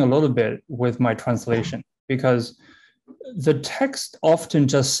cheating a little bit with my translation, because the text often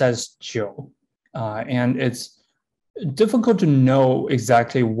just says jiu, and it's difficult to know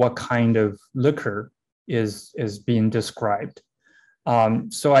exactly what kind of liquor is being described.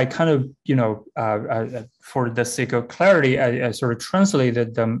 So I kind of, for the sake of clarity, I sort of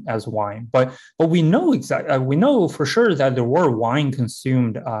translated them as wine. But we know we know for sure that there were wine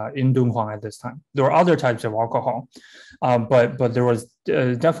consumed in Dunhuang at this time. There were other types of alcohol, but there was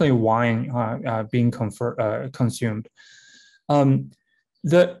definitely wine being consumed.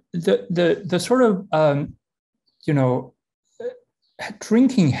 The sort of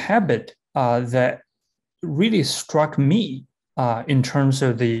drinking habit that really struck me in terms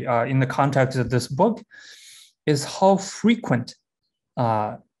of in the context of this book is how frequent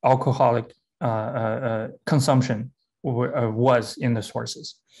alcoholic consumption was in the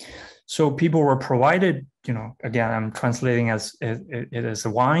sources. So people were provided, again, I'm translating as it as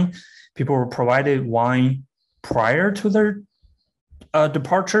wine. People were provided wine prior to their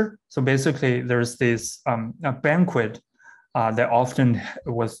departure. So basically, there's this a banquet that often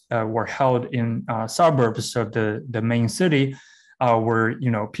were held in suburbs of the main city, where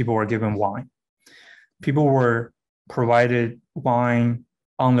people were given wine. People were provided wine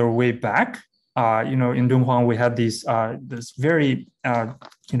on their way back. In Dunhuang, we had this very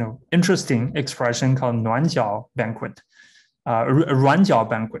interesting expression called 暖脚 banquet, 软脚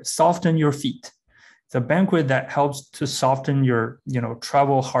banquet, soften your feet. It's a banquet that helps to soften your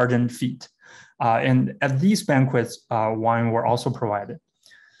travel hardened feet. And at these banquets, wine were also provided.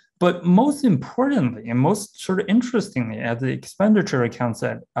 But most importantly, and most sort of interestingly, as the expenditure accounts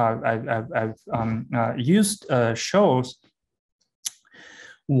that I've used shows,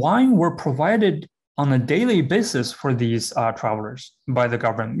 wine were provided on a daily basis for these travelers by the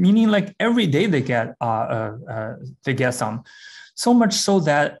government, meaning like every day they get some. So much so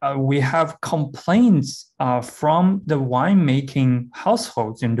that we have complaints from the winemaking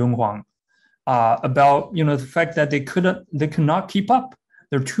households in Dunhuang about the fact that they could not keep up.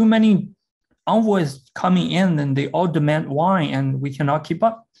 There are too many envoys coming in, and they all demand wine, and we cannot keep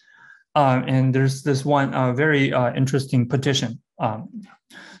up. And there's this one very interesting petition.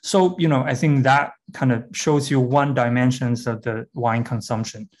 So I think that kind of shows you one dimensions of the wine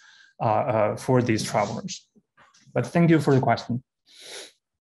consumption for these travelers. But thank you for the question.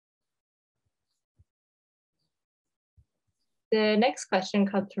 The next question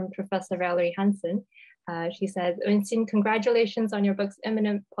comes from Professor Valerie Hansen. She says, Xin, congratulations on your book's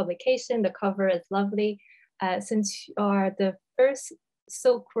imminent publication. The cover is lovely. Since you are the first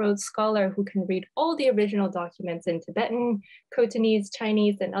Silk Road scholar who can read all the original documents in Tibetan, Khotanese,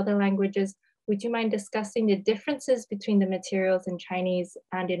 Chinese, and other languages, would you mind discussing the differences between the materials in Chinese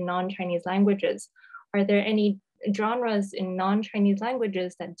and in non-Chinese languages? Are there any genres in non-Chinese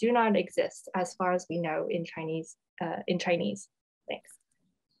languages that do not exist as far as we know in Chinese? Thanks.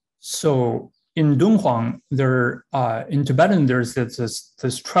 So in Dunhuang, in Tibetan, there's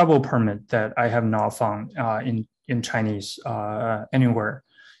this travel permit that I have not found in Chinese anywhere,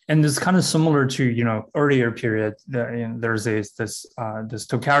 and it's kind of similar to earlier period. There's this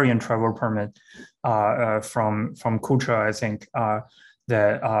Tocharian travel permit from Kucha, I think,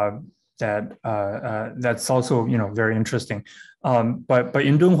 that's also very interesting. But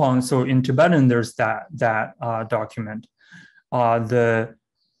in Dunhuang, so in Tibetan, there's that document. The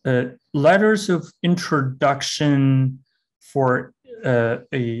letters of introduction for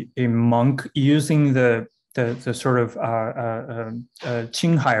a monk using the sort of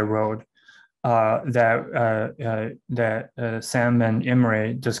Qinghai road that Sam and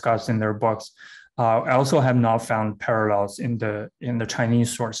Imre discussed in their books. I also have not found parallels in the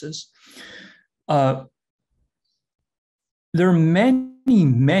Chinese sources. There are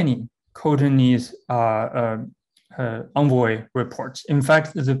many Khotanese envoy reports. In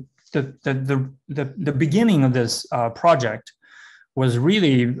fact, the beginning of this project was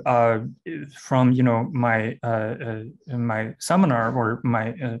really from my seminar or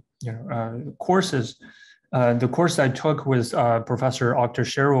my courses. The course I took was Professor Octa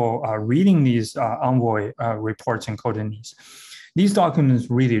Sherrill reading these envoy reports in Khotanese. These documents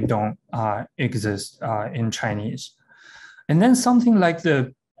really don't exist in Chinese. And then something like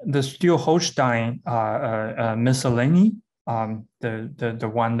the Still-Holstein miscellany,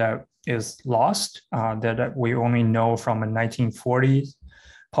 the one that is lost, that we only know from a 1940s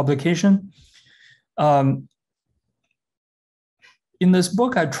publication. In this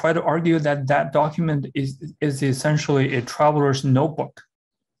book, I try to argue that document is essentially a traveler's notebook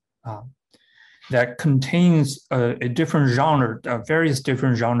that contains a different genre, various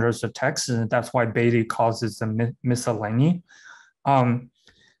different genres of text, and that's why Beatty calls it the miscellany,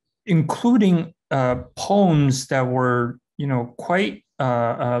 including poems that were, quite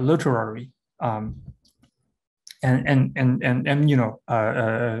literary, and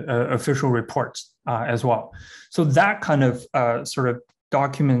official reports. as well. So that kind of sort of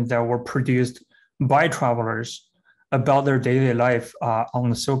documents that were produced by travelers about their daily life on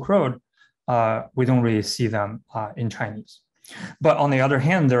the Silk Road, we don't really see them in Chinese. But on the other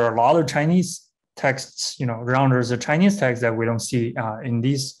hand, there are a lot of Chinese texts, rounders of Chinese texts that we don't see in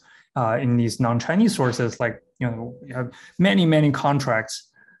these non-Chinese sources. Like, we have many contracts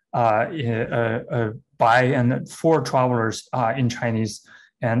by and for travelers in Chinese,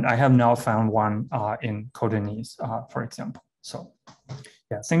 and I have now found one in Codanese, for example. So,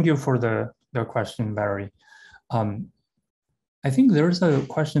 yeah, thank you for the question, Valerie. I think there's a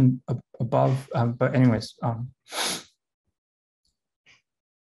question above, but anyways.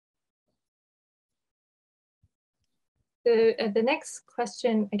 The next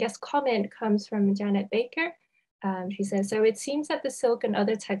question, I guess, comment comes from Janet Baker. She says, so it seems that the silk and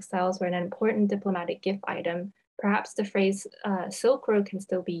other textiles were an important diplomatic gift item. Perhaps the phrase Silk Road can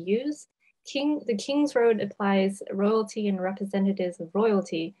still be used. The King's Road applies royalty and representatives of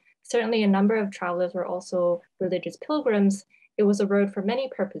royalty. Certainly a number of travelers were also religious pilgrims. It was a road for many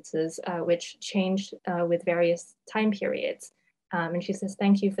purposes, which changed with various time periods. And she says,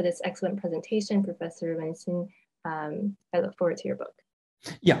 thank you for this excellent presentation, Professor Wen Xin. I look forward to your book.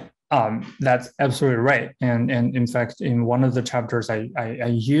 Yeah, that's absolutely right. And in fact, in one of the chapters, I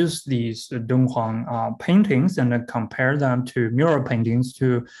used these Dunhuang paintings and I compare them to mural paintings,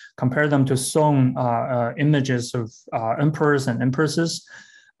 to compare them to Song images of emperors and empresses,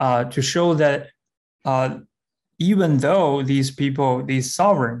 to show that even though these people, these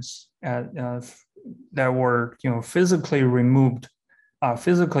sovereigns that were physically removed,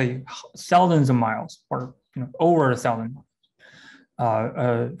 physically thousands of miles or over 1,000 miles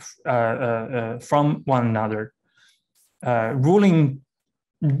from one another, ruling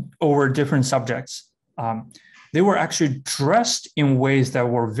over different subjects, they were actually dressed in ways that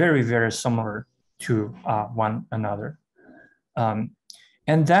were very, very similar to one another.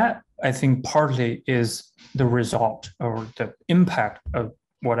 And that, I think, partly is the result or the impact of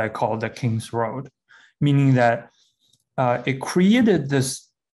what I call the King's Road, meaning that it created this,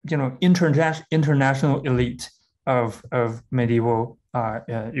 international elite of medieval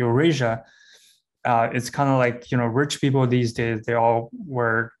Eurasia. It's kind of like, rich people these days, they all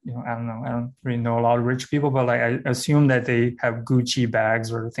were, I don't really know a lot of rich people, but like I assume that they have Gucci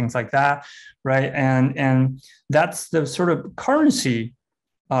bags or things like that, right? And that's the sort of currency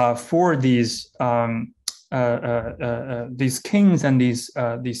for these kings and these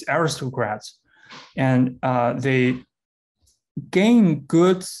aristocrats, and they gain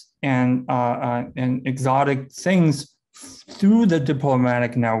goods and exotic things through the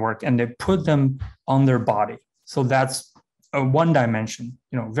diplomatic network, and they put them on their body. So that's one dimension,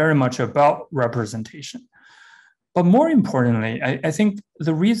 very much about representation. But more importantly, I think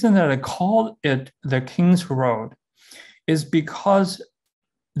the reason that I called it the King's Road is because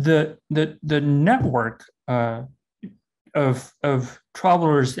the network of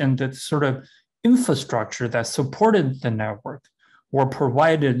travelers and the sort of infrastructure that supported the network were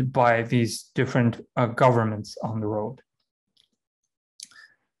provided by these different governments on the road.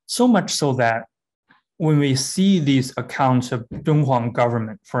 So much so that when we see these accounts of Dunhuang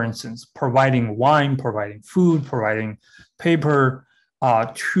government, for instance, providing wine, providing food, providing paper,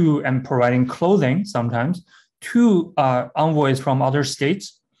 and providing clothing sometimes to envoys from other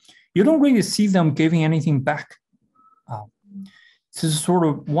states, you don't really see them giving anything back. It's a sort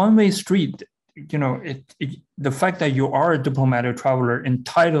of one-way street. The fact that you are a diplomatic traveler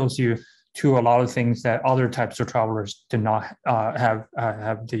entitles you to a lot of things that other types of travelers did not have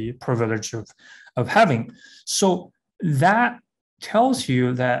the privilege of having. So that tells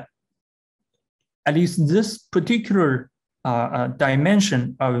you that at least this particular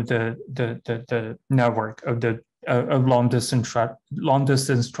dimension of the network of long distance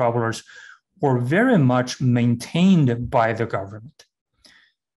travelers were very much maintained by the government.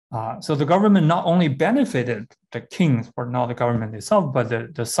 So the government not only benefited the kings, or not the government itself, but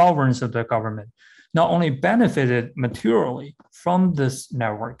the sovereigns of the government, not only benefited materially from this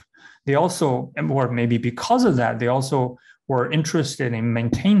network, they also, or maybe because of that, they also were interested in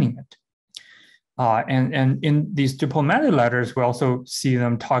maintaining it. And in these diplomatic letters, we also see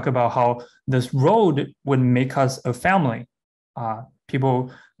them talk about how this road would make us a family.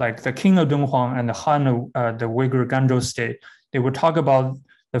 People like the king of Dunhuang and the Han of the Uyghur Ganzhou state, they would talk about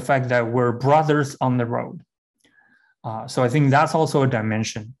the fact that we're brothers on the road. So I think that's also a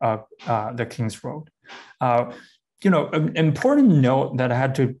dimension of the King's Road. An important note that I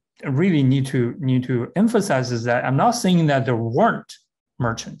had to need to emphasize is that I'm not saying that there weren't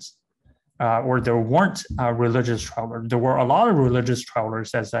merchants. or there weren't religious travelers. There were a lot of religious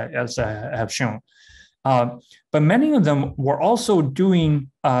travelers, as I have shown. But many of them were also doing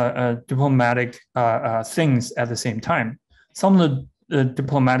diplomatic things at the same time. Some of the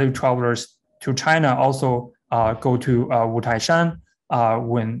diplomatic travelers to China also go to Wutaishan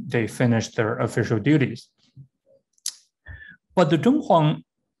when they finish their official duties. But the Dunhuang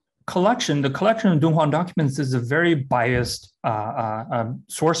collection, the collection of Dunhuang documents is a very biased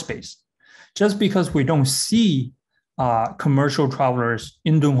source base. Just because we don't see commercial travelers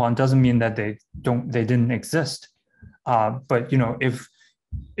in Dunhuang doesn't mean that they didn't exist. But if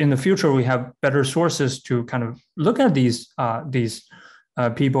in the future we have better sources to kind of look at these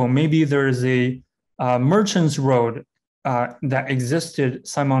people, maybe there's a merchant's road that existed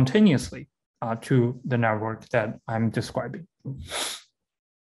simultaneously to the network that I'm describing.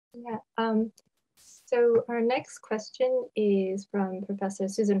 Yeah. So our next question is from Professor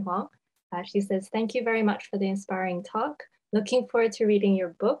Susan Huang. She says, "Thank you very much for the inspiring talk. Looking forward to reading your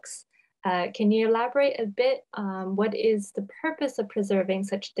books. Can you elaborate a bit? What is the purpose of preserving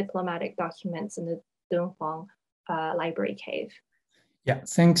such diplomatic documents in the Dunhuang library cave?" Yeah,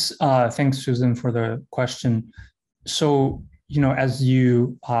 thanks, Susan, for the question. So, as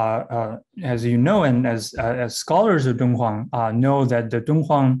you know, and as scholars of Dunhuang know, that the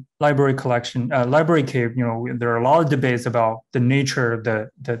Dunhuang library collection, library cave, there are a lot of debates about the nature of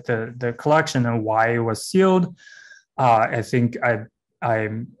the collection and why it was sealed. I think I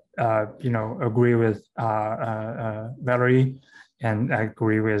agree with Valerie, and I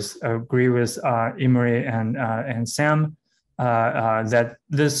agree with Emery and Sam that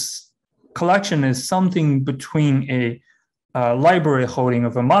this collection is something between a library holding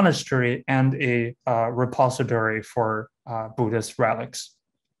of a monastery and a repository for Buddhist relics.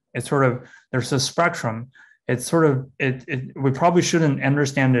 It's sort of, there's a spectrum. It's sort of, we probably shouldn't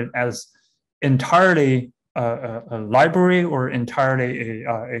understand it as entirely a library or entirely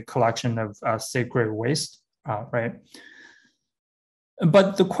a collection of sacred waste, right?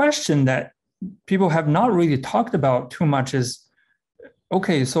 But the question that people have not really talked about too much is,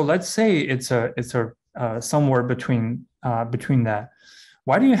 okay, so let's say it's a somewhere between that.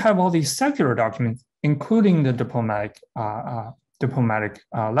 Why do you have all these secular documents, including the diplomatic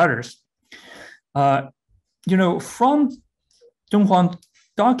letters? From Dunhuang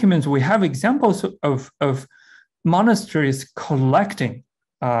documents, we have examples of monasteries collecting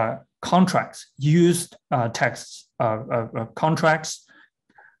contracts, used texts of contracts,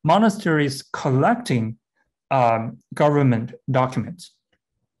 monasteries collecting government documents.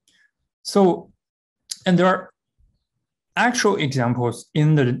 So, and there are actual examples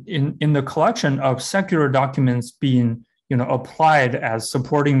in the collection of secular documents being applied as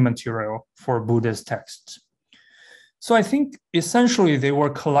supporting material for Buddhist texts. So I think essentially they were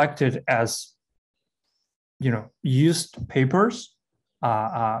collected as used papers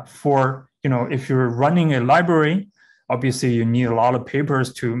for if you're running a library, obviously you need a lot of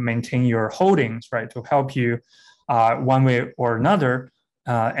papers to maintain your holdings, right, to help you one way or another.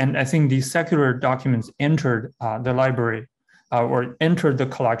 And I think these secular documents entered the library or entered the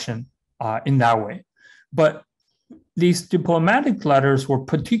collection in that way. But these diplomatic letters were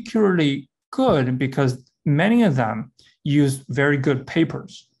particularly good because many of them used very good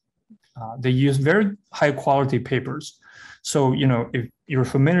papers. They used very high quality papers. So, if you're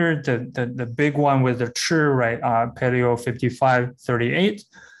familiar, the big one with the Chi, right, Paleo 5538,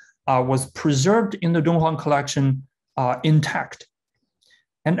 was preserved in the Dunhuang collection intact.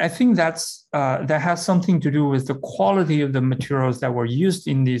 And I think that has something to do with the quality of the materials that were used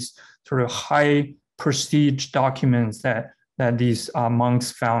in these sort of high prestige documents that these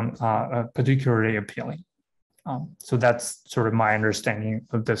monks found particularly appealing. So that's sort of my understanding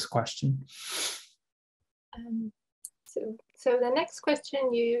of this question. So the next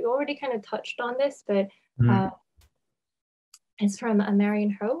question, you already kind of touched on this, but it's from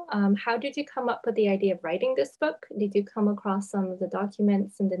Marion Ho. How did you come up with the idea of writing this book? Did you come across some of the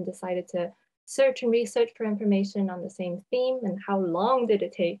documents and then decided to search and research for information on the same theme? And how long did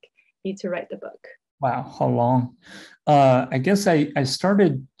it take you to write the book? Wow, how long? I guess I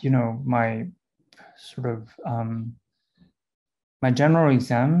started, my sort of my general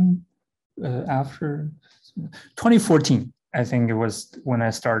exam after 2014. I think it was when I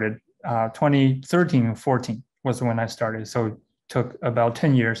started. 2013 and 14 was when I started. So it took about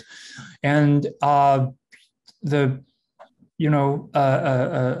 10 years. And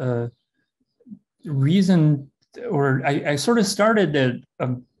reason, or I sort of started it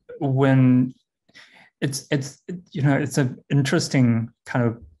when it's an interesting kind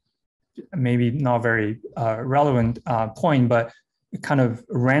of maybe not very relevant point, but kind of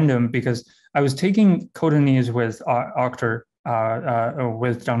random because I was taking Cotonese with with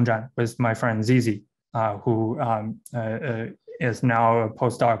Zhang Zhan, with my friend Zizi, who is now a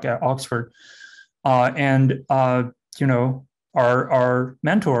postdoc at Oxford. You know, our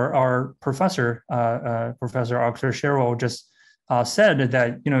mentor, our professor, Professor Arthur Sherrill, just said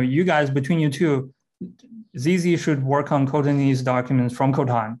that, you know, you guys, between you two, Zizi should work on Cotonese documents from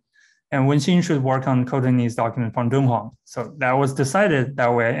Khotan, and Wenxin should work on Cotonese documents from Dunhuang. So that was decided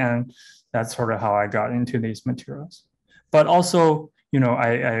that way, and that's sort of how I got into these materials. But also, you know,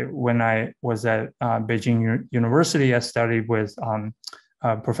 I when I was at Beijing University, I studied with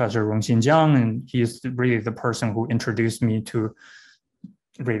Professor Rongxin Jiang, and he's really the person who introduced me to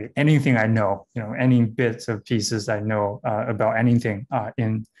really anything I know, you know, any bits of pieces I know about anything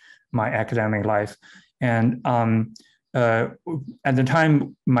in my academic life. And at the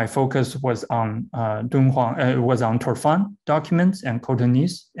time, my focus was on Dunhuang, was on Turfan documents and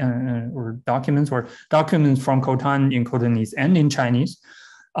Cotonese, or documents from Khotan in Cotonese and in Chinese.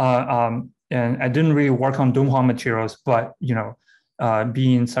 And I didn't really work on Dunhuang materials, but, you know,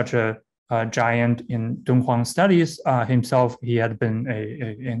 being such a giant in Dunhuang studies himself, he had been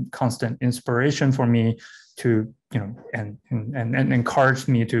a constant inspiration for me to, you know, and encouraged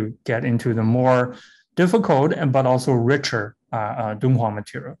me to get into the more difficult but also richer Dunhuang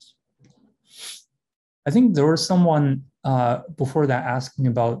materials. I think there was someone before that asking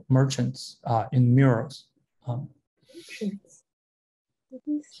about merchants in murals.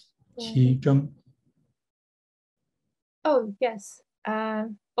 Qi Zheng. Oh, yes.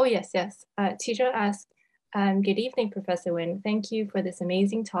 Yes. Teacher asked, good evening, Professor Wen. Thank you for this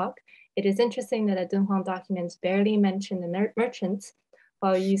amazing talk. It is interesting that the Dunhuang documents barely mention the merchants,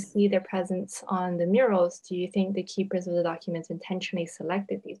 while you see their presence on the murals. Do you think the keepers of the documents intentionally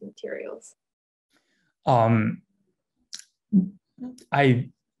selected these materials? I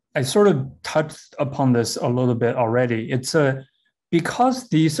sort of touched upon this a little bit already. It's because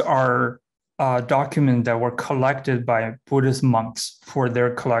these are documents that were collected by Buddhist monks for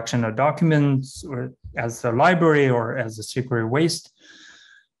their collection of documents, or as a library or as a secret waste.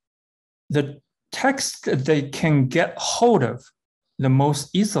 The text that they can get hold of the most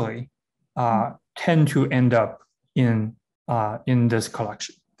easily tend to end up in this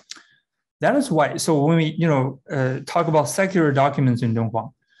collection. That is why. So when we, you know, talk about secular documents in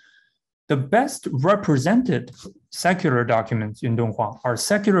Dunhuang, the best represented secular documents in Dunhuang are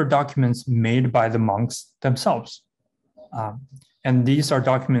secular documents made by the monks themselves. And these are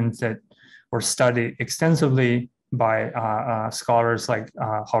documents that were studied extensively by scholars like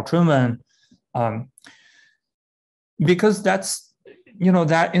Hao Chunwen, because that's, you know,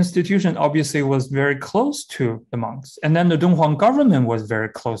 that institution obviously was very close to the monks. And then the Dunhuang government was very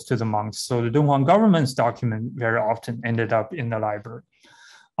close to the monks. So the Dunhuang government's document very often ended up in the library.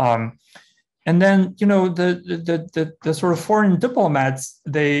 And then, you know, the sort of foreign diplomats,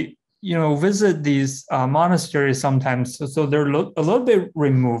 they, you know, visit these monasteries sometimes. So they're a little bit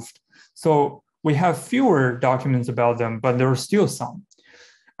removed. So we have fewer documents about them, but there are still some.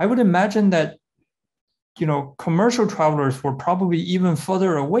 I would imagine that, you know, commercial travelers were probably even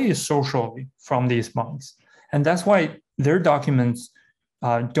further away socially from these monks. And that's why their documents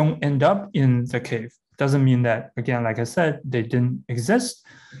don't end up in the cave. Doesn't mean that, again, like I said, they didn't exist.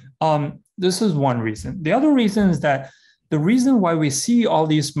 This is one reason. The other reason is that the reason why we see all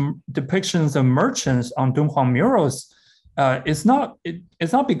these depictions of merchants on Dunhuang murals it's not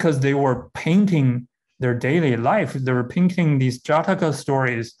because they were painting their daily life. They were painting these Jataka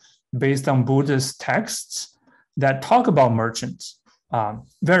stories based on Buddhist texts that talk about merchants.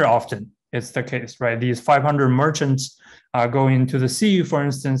 Very often it's the case, right? These 500 merchants going into the sea, for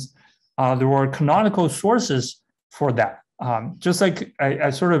instance, there were canonical sources for that. Just like I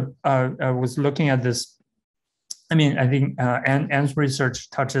sort of I was looking at this. I mean, I think Anne's research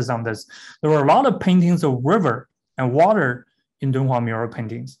touches on this. There were a lot of paintings of river and water in Dunhuang mural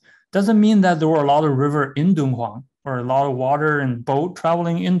paintings. Doesn't mean that there were a lot of river in Dunhuang or a lot of water and boat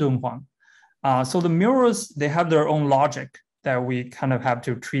traveling in Dunhuang. So the murals, they have their own logic that we kind of have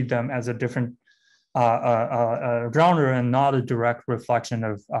to treat them as a different genre and not a direct reflection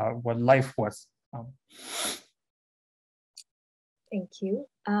of what life was. Thank you.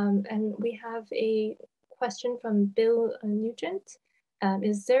 And we have a question from Bill Nugent.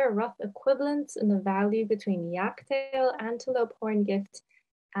 Is there a rough equivalence in the value between yaktail, antelope horn gift,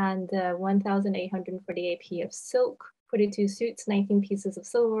 and 1,848p of silk, 42 suits, 19 pieces of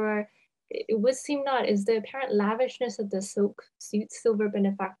silverware? It would seem not. Is the apparent lavishness of the silk suits silver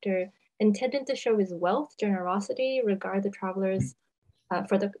benefactor intended to show his wealth, generosity, regard the travelers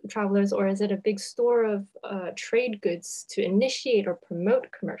for the travelers, or is it a big store of trade goods to initiate or promote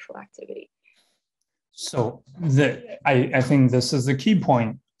commercial activity? So I think this is the key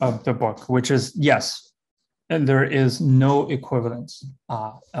point of the book, which is, yes, there is no equivalence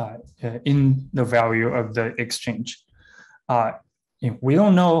in the value of the exchange. We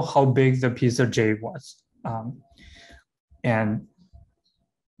don't know how big the piece of jade was. And,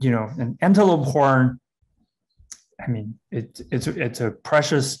 an antelope horn, I mean, it's a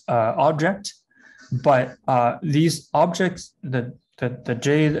precious object, but these objects, the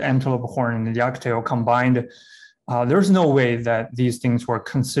jade, antelope horn, and the yaktail combined, there's no way that these things were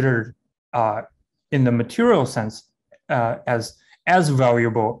considered in the material sense as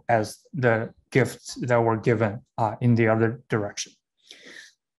valuable as the gifts that were given in the other direction.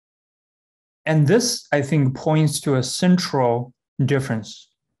 And this, I think, points to a central difference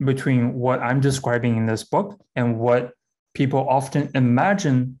between what I'm describing in this book and what people often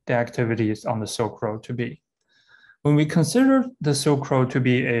imagine the activities on the Silk Road to be. When we consider the Silk Road to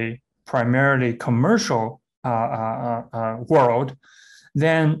be a primarily commercial world,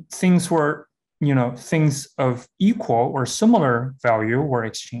 then things were, things of equal or similar value were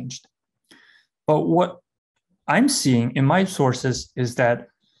exchanged. But what I'm seeing in my sources is that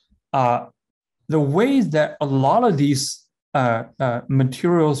the way that a lot of these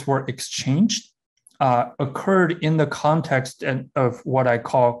materials were exchanged occurred in the context of what I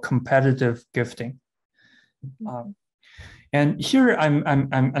call competitive gifting. And here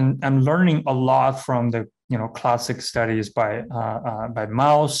I'm learning a lot from the classic studies by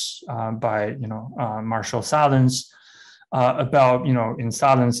Maus, by Marshall Salins, about in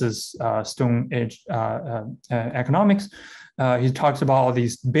Salins's Stone Age economics. He talks about all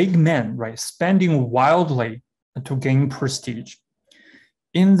these big men, right, spending wildly to gain prestige.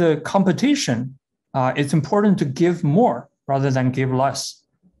 In the competition, it's important to give more rather than give less.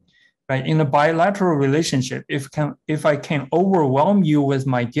 Right? In a bilateral relationship, if I can overwhelm you with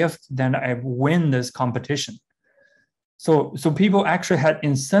my gift, then I win this competition. So people actually had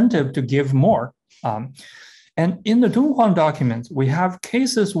incentive to give more. And in the Dunhuang documents, we have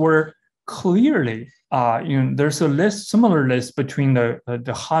cases where clearly, there's a similar list between the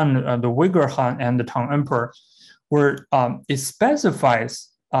Han, the Uyghur Han, and the Tang Emperor, where it specifies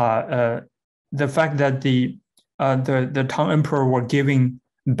the fact that the Tang Emperor were giving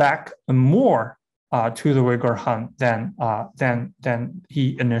back more to the Uyghur Han than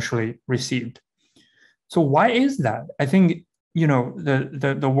he initially received. So why is that? I think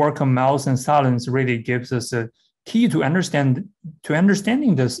the work of Maus and Salins really gives us a key to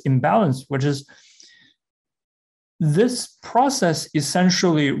understanding this imbalance, which is this process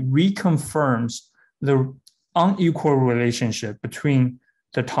essentially reconfirms the unequal relationship between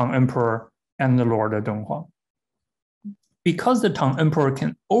the Tang Emperor and the Lord of Dunhuang. Because the Tang Emperor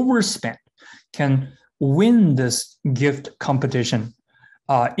can overspend, can win this gift competition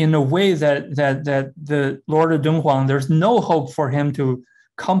in a way that the Lord of Dunhuang, there's no hope for him to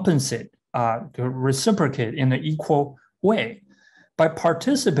compensate, to reciprocate in an equal way. By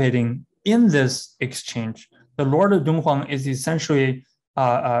participating in this exchange, the Lord of Dunhuang is essentially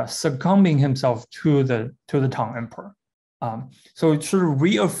succumbing himself to the Tang Emperor. So it sort of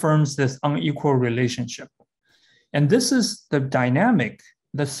reaffirms this unequal relationship. And this is the dynamic,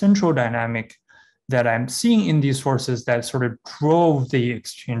 the central dynamic that I'm seeing in these sources that sort of drove the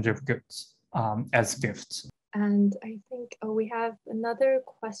exchange of goods as gifts. And I think we have another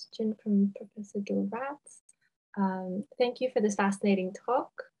question from Professor Gilratz. Thank you for this fascinating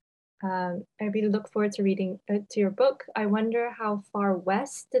talk. I really look forward to reading to your book. I wonder how far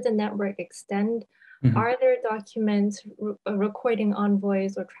west did the network extend? Mm-hmm. Are there documents recording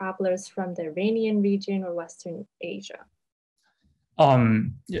envoys or travelers from the Iranian region or Western Asia?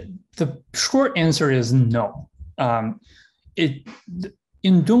 The short answer is no. In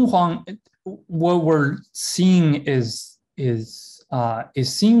Dunhuang, what we're seeing is it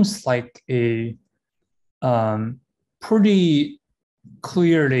seems like a pretty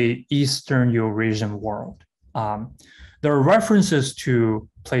clearly Eastern Eurasian world. There are references to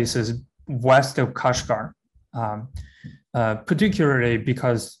places west of Kashgar, particularly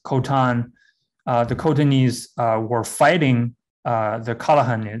because Khotan, the Khotanese were fighting the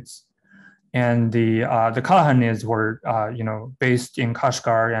Kalahanids, and the Kalahanids were based in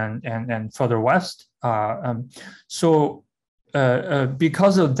Kashgar and further west. So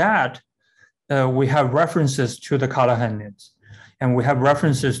because of that, we have references to the Kalahanids, and we have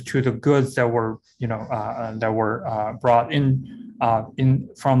references to the goods that were brought in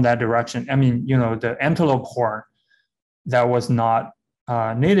from that direction. I mean, the antelope horn that was not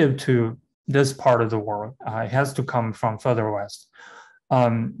native to this part of the world. It has to come from further west.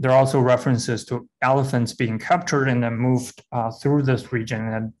 There are also references to elephants being captured and then moved through this region,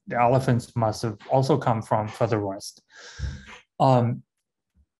 and the elephants must have also come from further west.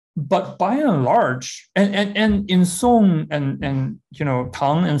 But by and large, and in Song and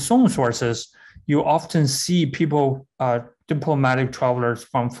Tang and Song sources, you often see people, diplomatic travelers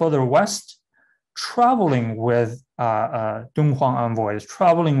from further west, traveling with Dunhuang envoys,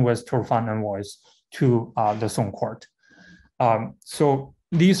 traveling with Turfan envoys to the Song court. So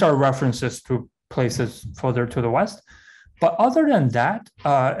these are references to places further to the west. But other than that,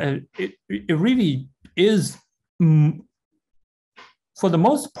 it really is, for the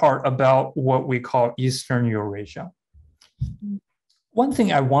most part, about what we call Eastern Eurasia. One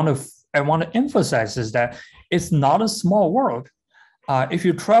thing I want to emphasize is that it's not a small world. If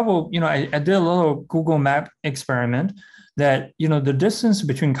you travel, I did a little Google Map experiment that, the distance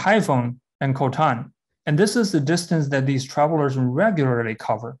between Kaifeng and Khotan, and this is the distance that these travelers regularly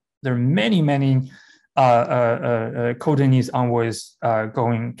cover. There are many, many Khotanese envoys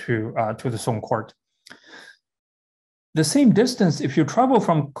going to the Song court. The same distance, if you travel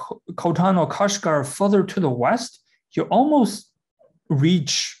from Khotan or Kashgar further to the west, you almost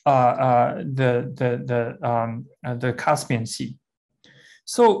reach the Caspian Sea.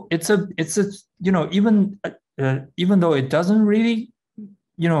 So it's a even though it doesn't really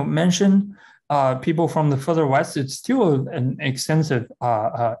mention people from the further west, it's still an extensive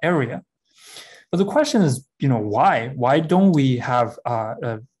area. But the question is, why? Why don't we have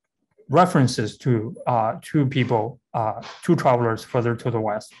references to people, to travelers further to the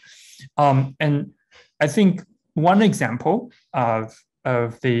west? And I think one example of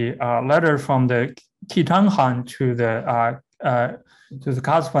the letter from the Khitan Han to the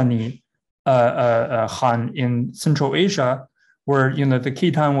Ghazvani Han in Central Asia, where the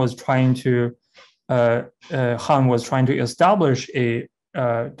Khitan was trying to Han was trying to establish a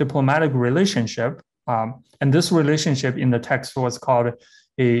diplomatic relationship, and this relationship in the text was called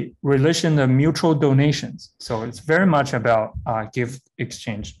a relation of mutual donations. So it's very much about gift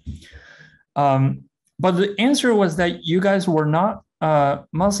exchange. But the answer was that you guys were not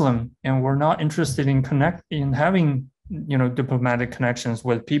Muslim and were not interested in having diplomatic connections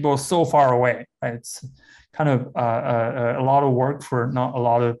with people so far away. Right? It's kind of a lot of work for not a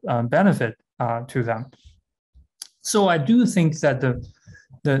lot of benefit to them. So I do think that the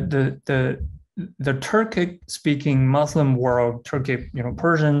Turkic-speaking Muslim world, Turkic,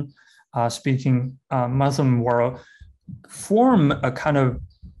 Persian speaking Muslim world, form a kind of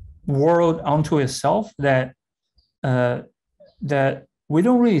world unto itself that that we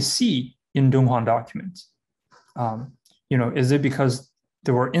don't really see in Dunhuang documents. Is it because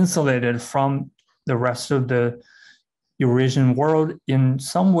they were insulated from the rest of the Eurasian world in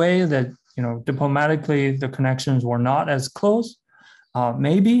some way that diplomatically the connections were not as close?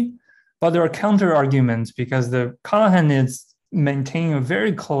 Maybe, but there are counter arguments because the Kalahanids maintain a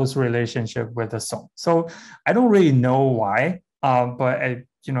very close relationship with the Song. So I don't really know why, but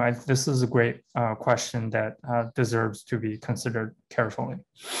this is a great question that deserves to be considered carefully.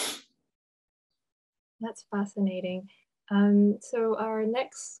 That's fascinating. So our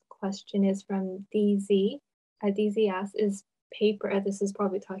next question is from DZ. DZ asks, is paper, this is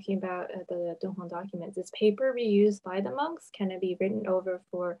probably talking about the Dunhuang documents, is paper reused by the monks? Can it be written over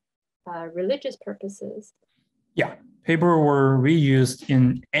for religious purposes? Yeah, paper were reused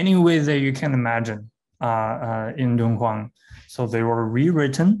in any way that you can imagine in Dunhuang. So they were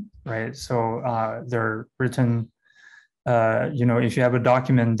rewritten, right? So they're written, if you have a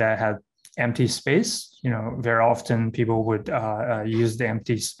document that had empty space, very often people would use the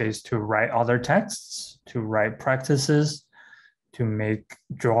empty space to write other texts, to write practices, to make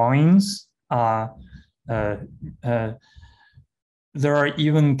drawings. There are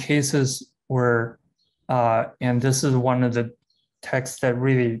even cases where, and this is one of the texts that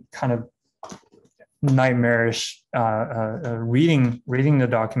really kind of nightmarish reading the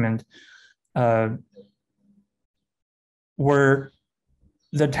document, where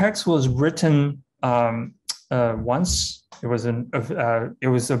the text was written once. It was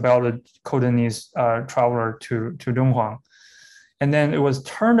about a Khotanese traveler to Dunhuang, and then it was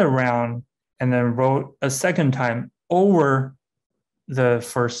turned around and then wrote a second time over the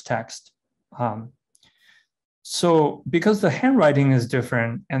first text. So because the handwriting is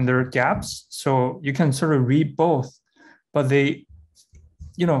different and there are gaps, so you can sort of read both, but they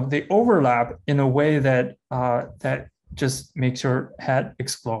overlap in a way that that just makes your head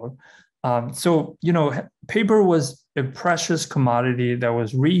explode. So paper was a precious commodity that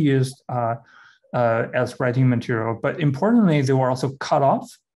was reused as writing material, but importantly, they were also cut off.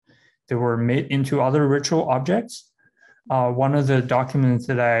 They were made into other ritual objects. One of the documents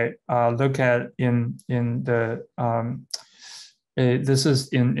that I look at in the this is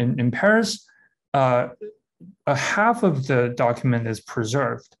in Paris. A half of the document is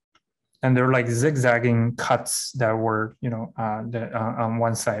preserved, and they're like zigzagging cuts that were on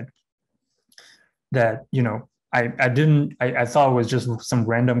one side. That I thought was just some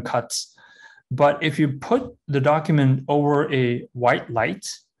random cuts, but if you put the document over a white light,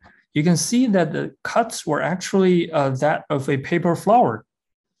 you can see that the cuts were actually that of a paper flower.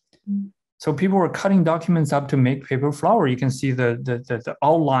 So people were cutting documents up to make paper flower. You can see the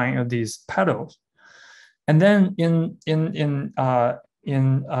outline of these petals. And then at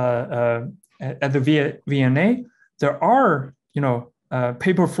the V&A, there are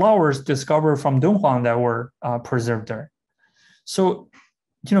paper flowers discovered from Dunhuang that were preserved there. So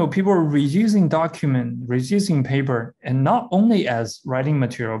people are reusing document, reusing paper, and not only as writing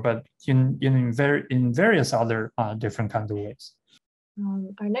material, but in various other different kinds of ways.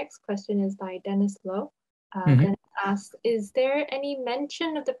 Our next question is by Dennis Lowe. Dennis asks, is there any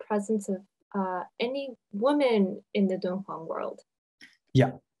mention of the presence of any women in the Dunhuang world?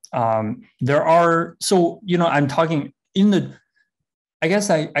 Yeah, there are. So, I'm talking I guess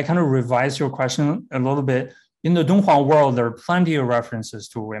I kind of revised your question a little bit. In the Dunhuang world, there are plenty of references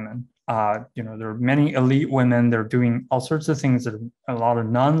to women. There are many elite women. They're doing all sorts of things. There are a lot of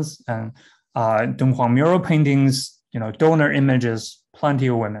nuns and Dunhuang mural paintings, donor images, plenty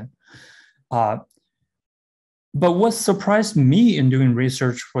of women. But what surprised me in doing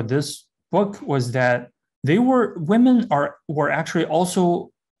research for this book was that women were actually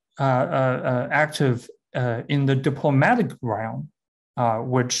also active in the diplomatic realm,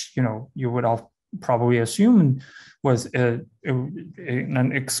 which you would all probably assume was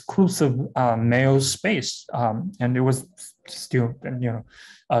an exclusive male space, and it was still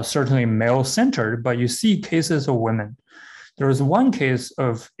certainly male centered. But you see cases of women. There was one case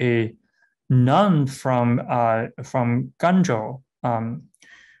of a nun from Ganzhou,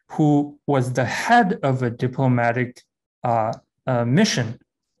 who was the head of a diplomatic mission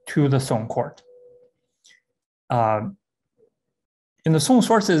to the Song court. In the Song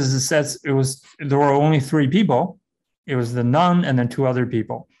sources, it says there were only 3 people. It was the nun and then 2 other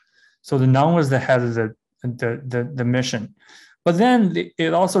people. So the nun was the head of the mission. But then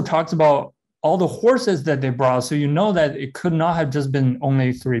it also talks about all the horses that they brought. So that it could not have just been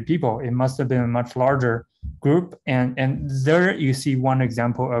only 3 people. It must have been a much larger group. And there you see one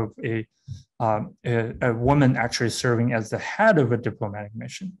example of a woman actually serving as the head of a diplomatic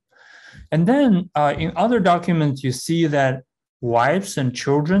mission. And then in other documents, you see that wives and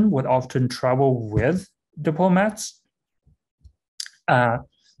children would often travel with diplomats.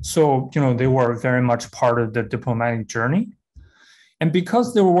 So they were very much part of the diplomatic journey. And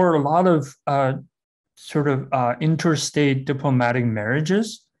because there were a lot of interstate diplomatic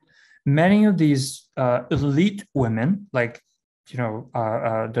marriages, many of these elite women, like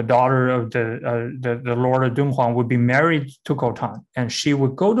the daughter of the Lord of Dunhuang, would be married to Khotan, and she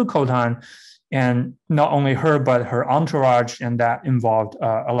would go to Khotan, and not only her but her entourage, and that involved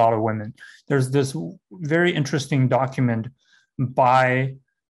a lot of women. There's this very interesting document by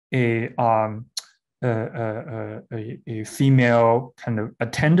a female kind of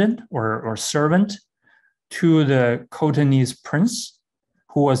attendant or servant to the Khotanese prince,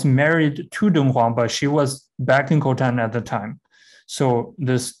 who was married to Dunhuang, but she was back in Khotan at the time. So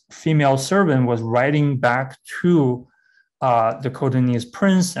this female servant was writing back to the Khotanese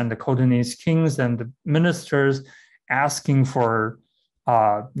prince and the Khotanese kings and the ministers, asking for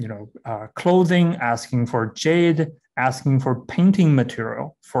clothing, asking for jade, asking for painting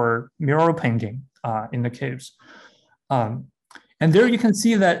material for mural painting in the caves. And there you can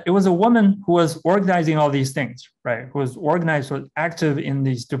see that it was a woman who was organizing all these things, right? Who was active in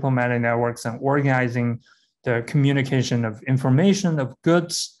these diplomatic networks and organizing the communication of information, of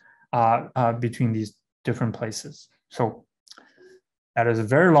goods between these different places. So that is a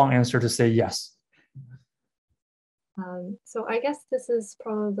very long answer to say yes. So I guess this is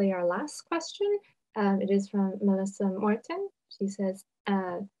probably our last question. It is from Melissa Morton. She says,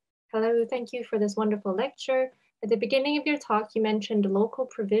 hello, thank you for this wonderful lecture. At the beginning of your talk, you mentioned local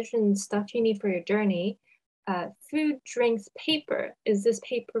provisions, stuff you need for your journey, food, drinks, paper. Is this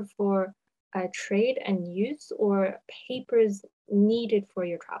paper for trade and use, or papers needed for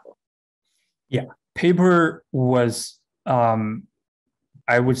your travel? Yeah, paper was,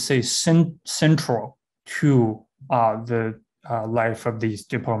 I would say, central to the life of these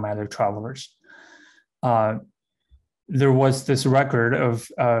diplomatic travelers. There was this record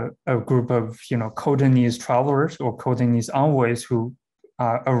of a group of Khotanese travelers or Khotanese envoys who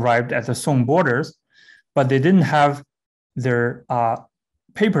arrived at the Song borders, but they didn't have their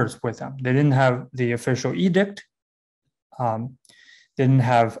papers with them. They didn't have the official edict, didn't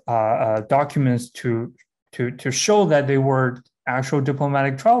have documents to show that they were actual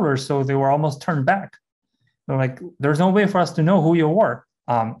diplomatic travelers, so they were almost turned back. They're like, there's no way for us to know who you were.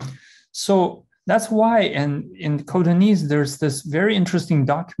 So that's why, and in Khotanese, there's this very interesting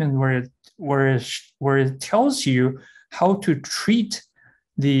document where it tells you how to treat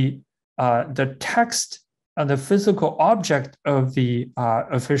the text, the physical object of the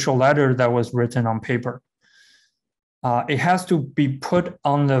official letter that was written on paper. It has to be put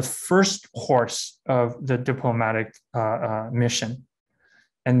on the first horse of the diplomatic mission.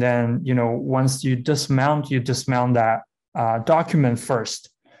 And then, once you dismount that document first,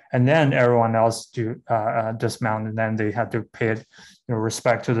 and then everyone else dismount, and then they have to pay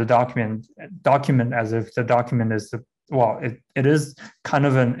respect to the document as if the document is it is kind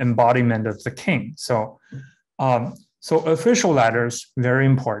of an embodiment of the king. So official letters, very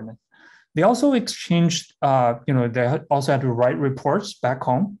important. They also exchanged, they also had to write reports back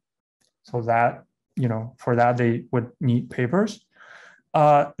home, so that, for that they would need papers.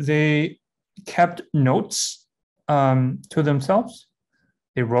 They kept notes to themselves.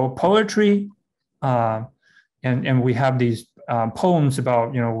 They wrote poetry, and we have these poems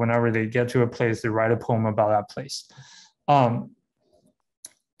about, whenever they get to a place, they write a poem about that place.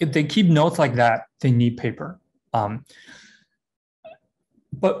 If they keep notes like that, they need paper.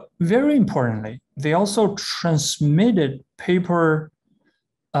 But very importantly, they also transmitted paper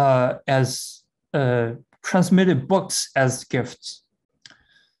transmitted books as gifts.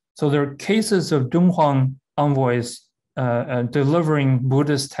 So there are cases of Dunhuang envoys delivering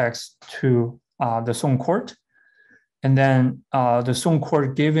Buddhist texts to the Song court, and then the Song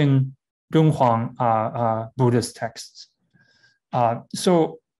court giving Dunhuang Buddhist texts.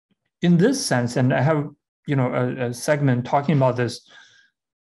 So in this sense, and I have a segment talking about this,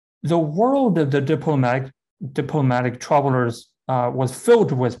 the world of the diplomatic travelers was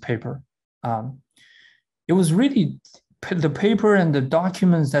filled with paper. It was really the paper and the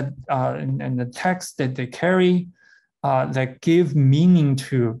documents that and the text that they carry that give meaning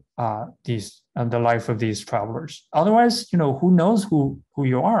to the life of these travelers. Otherwise, who knows who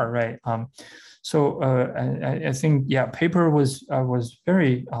you are, right? So I think, paper was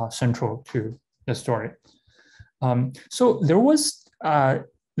very central to the story. So there was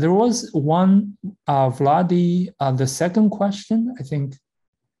one, Vladi, the second question, I think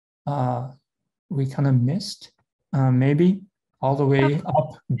we kind of missed, maybe all the way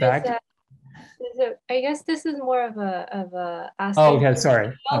up back. I guess this is more of a asking. Oh, okay,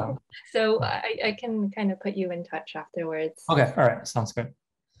 sorry. So I can kind of put you in touch afterwards. Okay, all right, sounds good.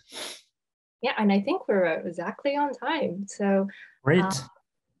 Yeah, and I think we're exactly on time. So great.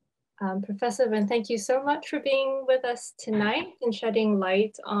 Professor Wen, thank you so much for being with us tonight and shedding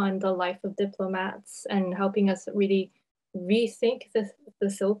light on the life of diplomats and helping us really rethink the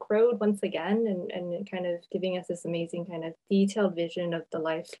Silk Road once again, and kind of giving us this amazing kind of detailed vision of the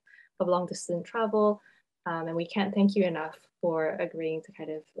life of long distance travel. And we can't thank you enough for agreeing to kind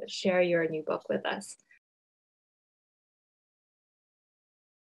of share your new book with us.